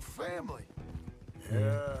family.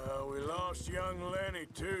 Yeah, we lost young Lenny,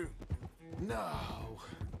 too. No.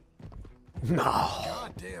 No.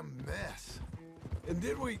 Goddamn mess. And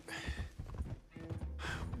did we...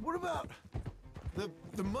 What about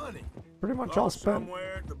the money? Pretty much all Lost spent.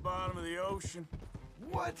 somewhere at the bottom of the ocean.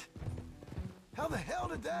 What? How the hell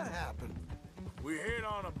did that happen? We hit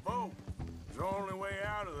on a boat. It was the only way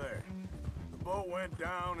out of there. The boat went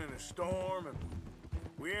down in a storm, and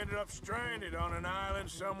we ended up stranded on an island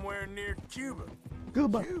somewhere near Cuba.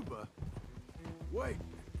 Cuba. Cuba? Wait,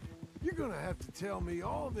 you're gonna have to tell me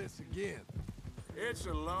all this again. It's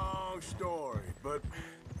a long story, but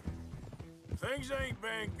things ain't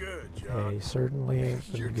been good, John. They certainly ain't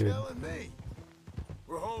You're been good. telling me.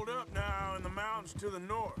 We're holed up now in the mountains to the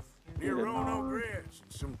north, near To the Roanoke north. Ridge,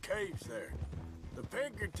 and some caves there. The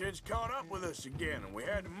Pinkertons caught up with us again, and we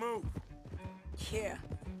had to move. Yeah.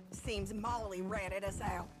 Seems Molly ratted us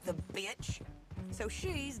out, the bitch. So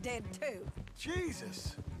she's dead too.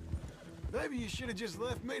 Jesus. Maybe you should have just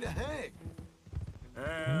left me to hang.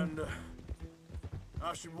 And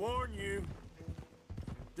I should warn you,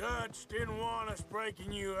 Dutch didn't want us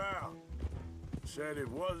breaking you out. Said it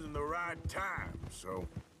wasn't the right time, so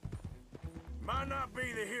might not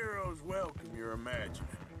be the hero's welcome you're imagining.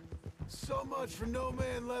 So much for no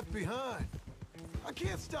man left behind. I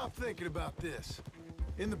can't stop thinking about this.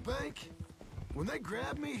 In the bank, when they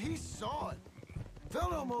grabbed me, he saw it.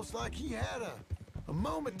 Felt almost like he had a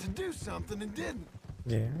moment to do something and didn't.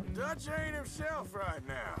 Yeah. Dutch ain't himself right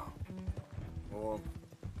now. Or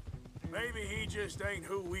maybe he just ain't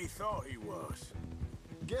who we thought he was.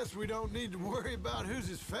 Guess we don't need to worry about who's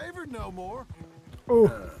his favorite no more.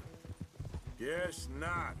 Oh. Guess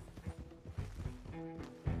not.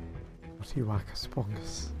 Tiwaka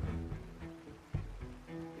Spongus.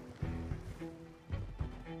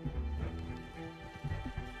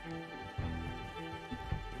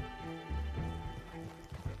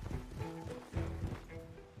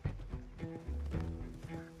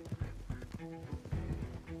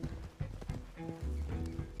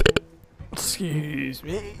 Excuse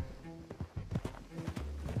me.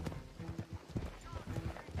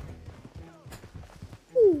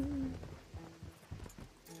 You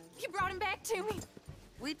brought him back to me.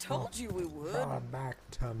 We told you we would. Brought him back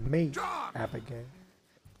to me, John! Abigail.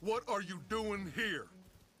 What are you doing here?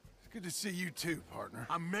 It's good to see you too, partner.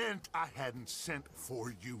 I meant I hadn't sent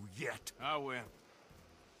for you yet. I went.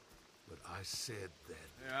 But I said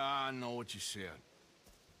that. Yeah, I know what you said.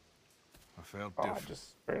 I felt Oh, I different. just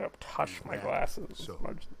straight up touched my glasses. So-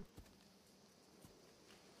 Smudged them.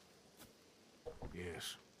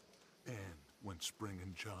 Yes. And when Spring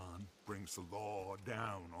and John brings the law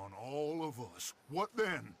down on all of us, what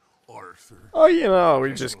then, Arthur? Oh, you know, we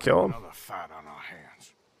Guess just we'll kill have him. Another fight on our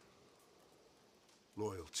hands.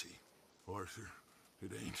 Loyalty, Arthur,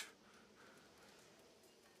 it ain't.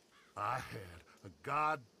 I had a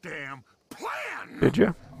goddamn plan! Did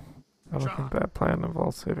you? I don't John. think that plan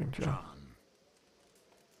involves saving John. John,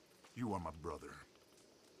 you are my brother.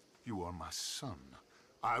 You are my son.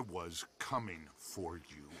 I was coming for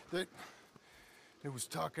you. They was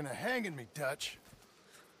talking of hanging me, Dutch.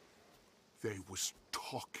 They was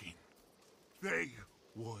talking. They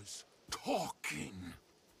was talking.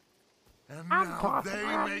 And I'm now talking they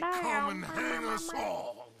right may now. come and hang us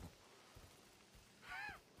all.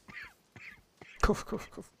 Coof, coof,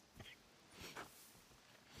 coof.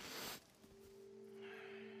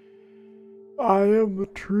 I am the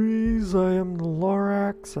trees, I am the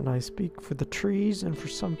Lorax, and I speak for the trees, and for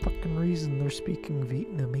some fucking reason they're speaking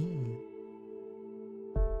Vietnamese.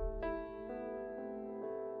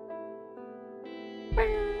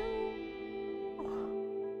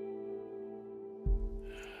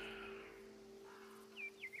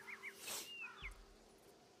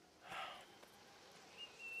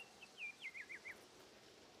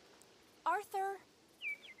 Arthur!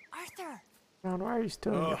 Arthur! John, why are you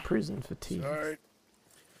still in your prison fatigue? Sorry.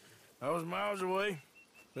 I was miles away,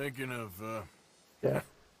 thinking of, Yeah.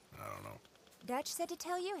 I don't know. Dutch said to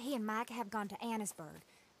tell you he and Mike have gone to Annisburg.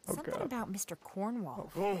 Oh, Something God. about Mr.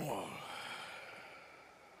 Cornwall. Cornwall.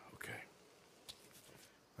 Okay.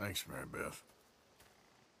 Thanks, Mary Beth.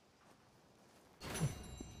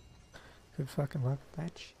 Good fucking luck with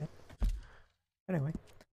that shit. Anyway,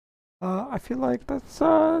 I feel like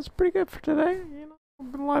that's pretty good for today. You know,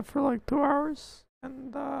 I've been live for like 2 hours,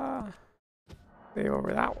 and stay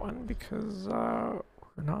over that one because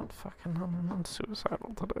we're not fucking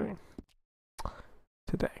suicidal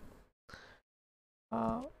today.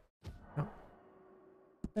 No.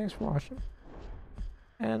 Thanks for watching,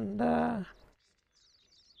 and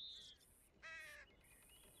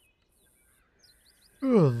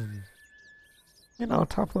you know,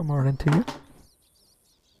 top of the morning to you.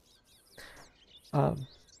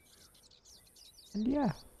 And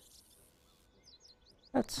yeah,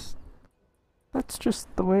 that's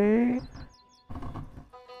just the way.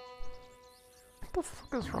 What the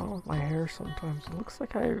fuck is wrong with my hair sometimes? It looks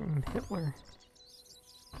like I'm Hitler.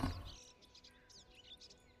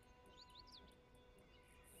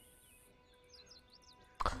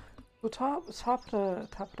 The top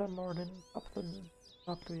of the morning,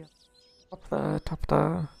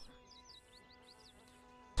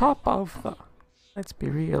 top of the, let's be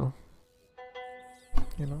real,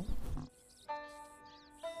 you know,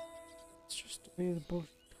 it's just the way the bullshit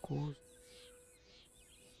goes.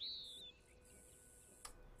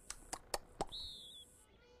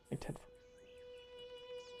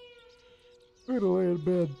 I'm gonna lay in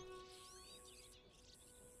bed.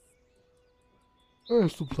 I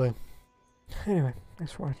still play. Anyway,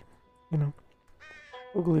 thanks for watching. You know,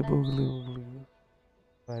 oogly boogly oogly.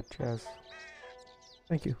 That jazz.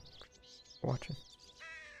 Thank you for watching.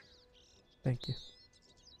 Thank you.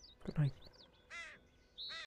 Good night.